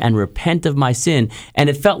Lord and repent of my sin.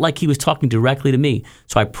 And it felt like he was talking directly to me.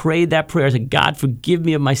 So I prayed that prayer. I said, God, forgive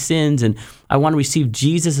me of my sins, and I want to receive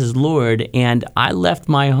Jesus as Lord. And I left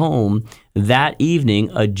my home that evening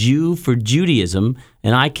a Jew for Judaism,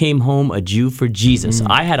 and I came home a Jew for Jesus.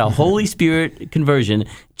 I had a Holy Spirit conversion,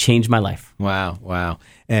 changed my life. Wow.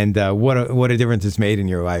 And what a difference it's made in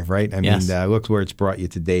your life, right? I mean, look where it's brought you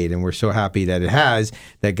to date, and we're so happy that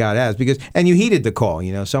that God has, and you heeded the call.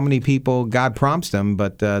 You know, so many people, God prompts them,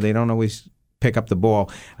 but they don't always pick up the ball.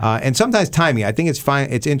 And sometimes timing, I think it's fine.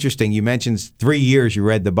 It's interesting. You mentioned 3 years you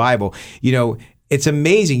read the Bible. You know, it's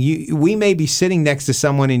amazing. We may be sitting next to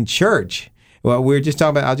someone in church. Well, I was just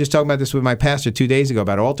talking about this with my pastor 2 days ago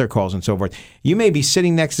about altar calls and so forth. You may be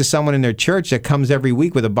sitting next to someone in their church that comes every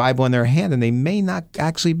week with a Bible in their hand, and they may not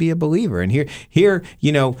actually be a believer. And here,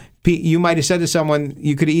 you know, you might have said to someone,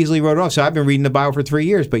 you could have easily wrote off, so I've been reading the Bible for 3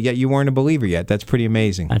 years, but yet you weren't a believer yet. That's pretty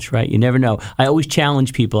amazing. That's right. You never know. I always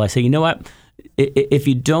challenge people. I say, you know what? If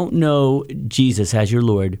you don't know Jesus as your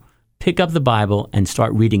Lord, pick up the Bible and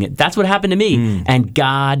start reading it. That's what happened to me. And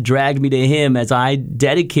God dragged me to him as I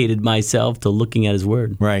dedicated myself to looking at his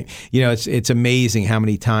word. Right. You know, it's amazing how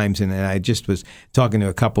many times, and I just was talking to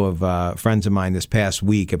a couple of friends of mine this past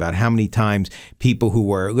week about how many times people who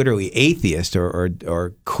were literally atheists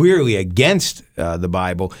or clearly against the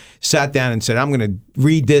Bible sat down and said, I'm going to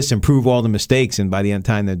read this and prove all the mistakes, and by the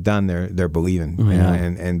time they're done, they're believing, you know,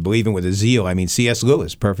 and believing with a zeal. I mean, C.S.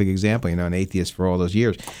 Lewis, perfect example, you know, an atheist for all those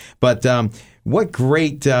years. But what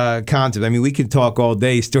great concept. I mean, we could talk all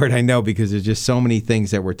day, Stuart, I know, because there's just so many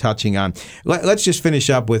things that we're touching on. Let's just finish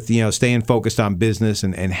up with, you know, staying focused on business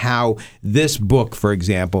and how this book, for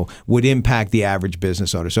example, would impact the average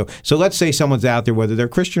business owner. So let's say someone's out there, whether they're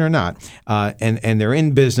Christian or not, and they're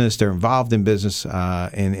in business, they're involved in business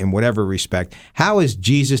in whatever respect. How is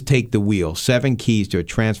Jesus Take the Wheel, 7 Keys to a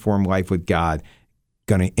Transformed Life with God,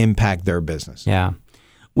 going to impact their business? Yeah.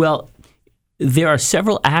 Well, there are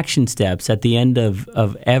several action steps at the end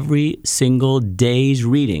of every single day's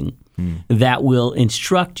reading that will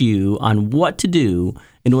instruct you on what to do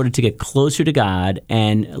in order to get closer to God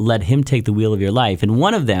and let him take the wheel of your life. And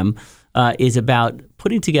one of them is about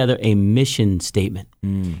putting together a mission statement.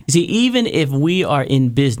 You see, even if we are in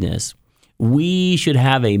business, we should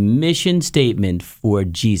have a mission statement for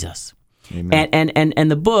Jesus.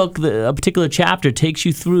 And the book, a particular chapter, takes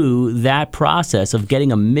you through that process of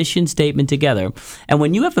getting a mission statement together. And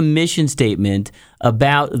when you have a mission statement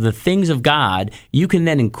about the things of God, you can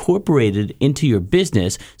then incorporate it into your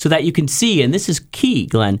business so that you can see, and this is key,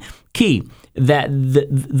 Glenn, that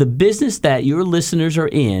the business that your listeners are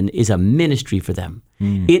in is a ministry for them.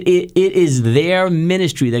 It is their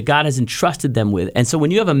ministry that God has entrusted them with. And so when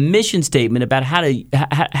you have a mission statement about how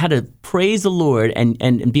to praise the Lord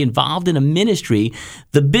and be involved in a ministry,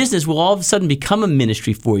 the business will all of a sudden become a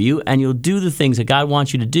ministry for you, and you'll do the things that God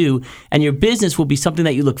wants you to do, and your business will be something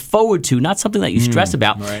that you look forward to, not something that you stress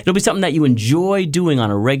about. Right. It'll be something that you enjoy doing on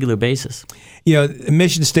a regular basis.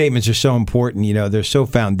 Mission statements are so important. They're so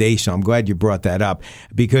foundational. I'm glad you brought that up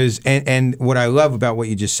because, and what I love about what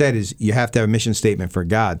you just said is you have to have a mission statement for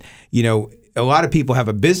God. A lot of people have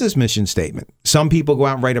a business mission statement. Some people go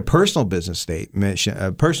out and write a personal mission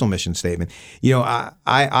statement.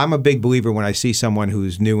 I'm a big believer when I see someone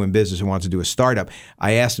who's new in business and wants to do a startup.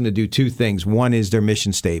 I ask them to do two things. One is their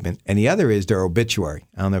mission statement, and the other is their obituary.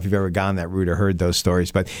 I don't know if you've ever gone that route or heard those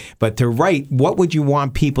stories, but to write, what would you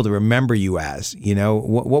want people to remember you as?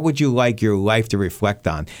 What would you like your life to reflect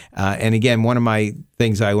on? And again, one of my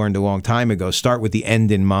things I learned a long time ago, start with the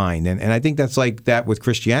end in mind. And I think that's like that with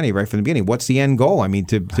Christianity right from the beginning. What's the end goal? I mean,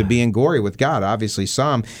 to be in glory with God. Obviously,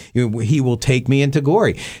 He will take me into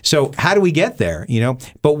glory. So how do we get there?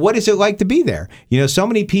 But what is it like to be there? So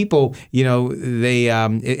many people,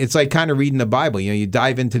 it's like kind of reading the Bible. You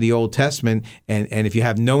dive into the Old Testament, and if you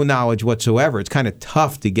have no knowledge whatsoever, it's kind of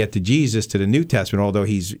tough to get to Jesus, to the New Testament, although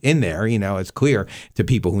He's in there, it's clear to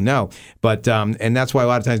people who know. But, and that's why a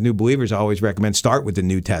lot of times new believers always recommend start with the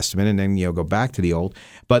New Testament and then go back to the Old.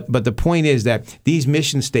 But the point is that these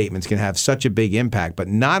mission statements can have such a big impact, but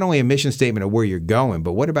not only a mission statement of where you're going,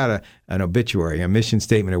 but what about an obituary, a mission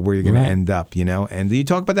statement of where you're going to end up, And do you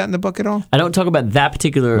talk about that in the book at all? I don't talk about that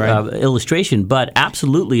particular illustration, but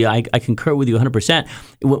absolutely, I concur with you 100%.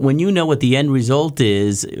 When you know what the end result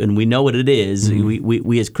is, and we know what it is,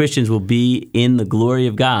 we as Christians will be in the glory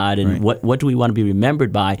of God, and what do we want to be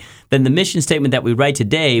remembered by? Then the mission statement that we write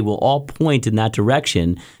today will all point in that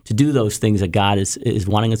direction to do those things that God is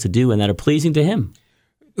wanting us to do and that are pleasing to Him.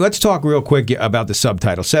 Let's talk real quick about the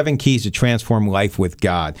subtitle, 7 Keys to Transform Life with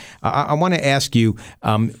God. I want to ask you,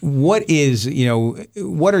 what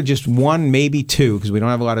are just one, maybe two, because we don't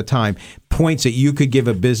have a lot of time, points that you could give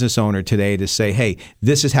a business owner today to say, hey,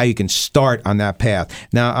 this is how you can start on that path.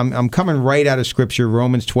 Now, I'm coming right out of Scripture,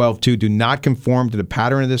 Romans 12:2. Do not conform to the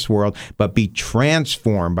pattern of this world, but be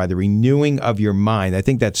transformed by the renewing of your mind. I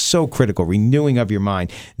think that's so critical, renewing of your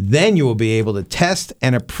mind. Then you will be able to test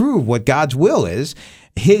and approve what God's will is,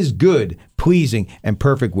 His good, pleasing, and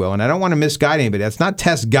perfect will. And I don't want to misguide anybody. That's not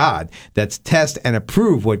test God. That's test and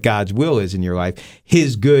approve what God's will is in your life.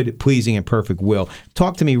 His good, pleasing, and perfect will.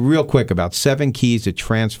 Talk to me real quick about 7 keys to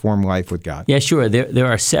transform life with God. Yeah, sure. There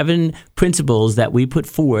are 7 principles that we put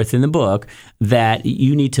forth in the book that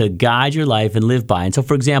you need to guide your life and live by. And so,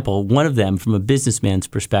 for example, one of them, from a businessman's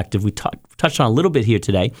perspective, we touched on a little bit here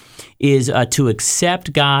today, is to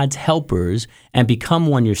accept God's helpers and become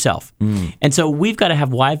one yourself. And so we've got to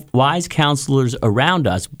have wise counselors around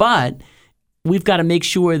us, but we've got to make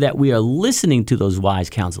sure that we are listening to those wise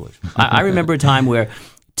counselors. I remember a time where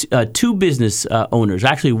 2 business owners,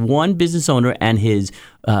 actually one business owner and his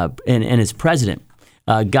president,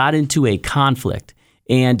 got into a conflict.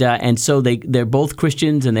 And so they're both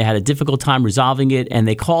Christians, and they had a difficult time resolving it. And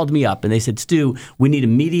they called me up and they said, Stu, we need a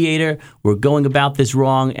mediator. We're going about this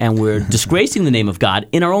wrong, and we're disgracing the name of God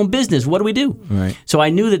in our own business. What do we do? Right. So I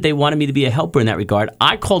knew that they wanted me to be a helper in that regard.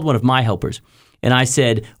 I called one of my helpers, and I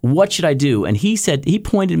said, what should I do? And he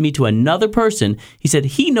pointed me to another person. He said,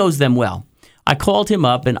 he knows them well. I called him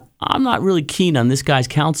up, and I'm not really keen on this guy's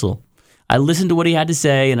counsel. I listened to what he had to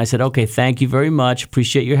say, and I said, okay, thank you very much.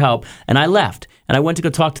 Appreciate your help. And I left, and I went to go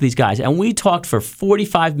talk to these guys. And we talked for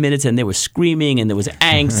 45 minutes, and they were screaming, and there was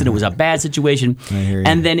angst, and it was a bad situation.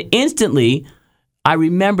 And then instantly, I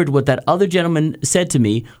remembered what that other gentleman said to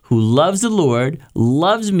me, who loves the Lord,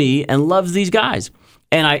 loves me, and loves these guys.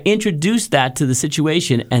 And I introduced that to the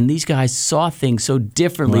situation, and these guys saw things so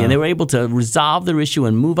differently, and they were able to resolve their issue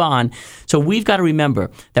and move on. So we've got to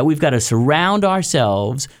remember that we've got to surround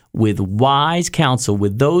ourselves with wise counsel,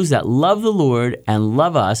 with those that love the Lord and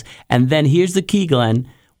love us. And then here's the key, Glenn.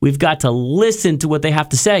 We've got to listen to what they have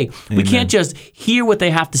to say. Amen. We can't just hear what they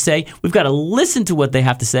have to say. We've got to listen to what they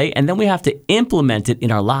have to say, and then we have to implement it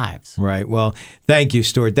in our lives. Right. Well, thank you,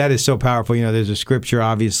 Stuart. That is so powerful. You know, there's a scripture,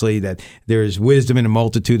 obviously, that there is wisdom in a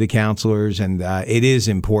multitude of counselors, and it is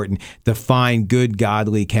important to find good,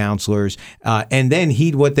 godly counselors, and then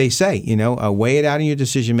heed what they say. You know, weigh it out in your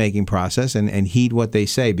decision-making process and heed what they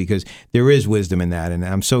say, because there is wisdom in that. And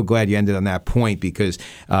I'm so glad you ended on that point, because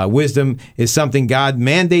wisdom is something God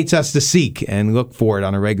mandates us to seek and look for it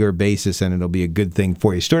on a regular basis, and it'll be a good thing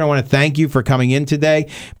for you. Stuart, I want to thank you for coming in today.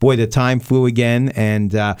 Boy, the time flew again,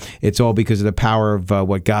 and it's all because of the power of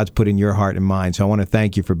what God's put in your heart and mind. So I want to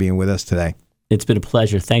thank you for being with us today. It's been a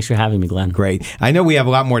pleasure. Thanks for having me, Glenn. Great. I know we have a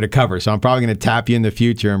lot more to cover, so I'm probably going to tap you in the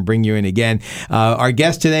future and bring you in again. Our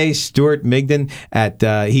guest today, Stuart Migden,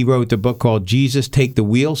 he wrote the book called Jesus Take the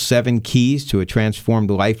Wheel, 7 Keys to a Transformed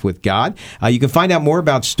Life with God. You can find out more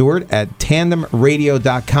about Stuart at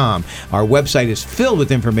tandemradio.com. Our website is filled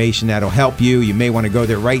with information that'll help you. You may want to go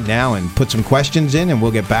there right now and put some questions in, and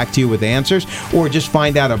we'll get back to you with answers, or just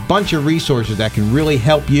find out a bunch of resources that can really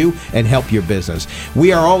help you and help your business.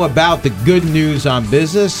 We are all about the good news on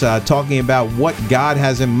business, talking about what God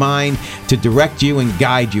has in mind to direct you and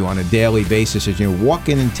guide you on a daily basis as you walk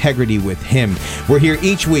in integrity with Him. We're here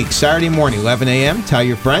each week, Saturday morning, 11 a.m. Tell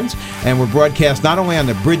your friends. And we're broadcast not only on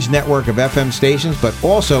the Bridge network of FM stations, but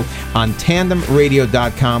also on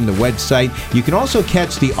tandemradio.com, the website. You can also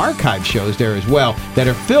catch the archive shows there as well that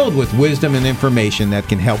are filled with wisdom and information that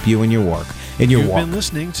can help you in your work. You've been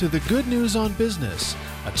listening to The Good News on Business,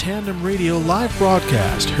 a Tandem Radio live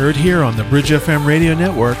broadcast heard here on the Bridge FM radio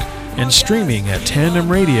network and streaming at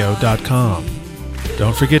tandemradio.com.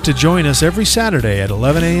 Don't forget to join us every Saturday at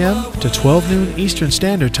 11 a.m. to 12 noon Eastern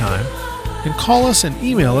Standard Time, and call us and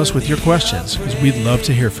email us with your questions, because we'd love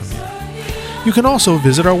to hear from you. You can also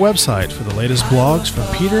visit our website for the latest blogs from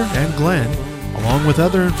Peter and Glenn, along with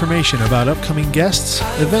other information about upcoming guests,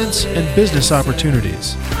 events, and business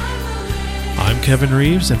opportunities. I'm Kevin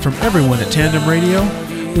Reeves, and from everyone at Tandem Radio,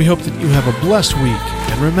 we hope that you have a blessed week,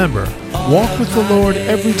 and remember, walk with the Lord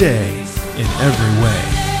every day, in every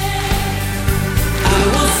way.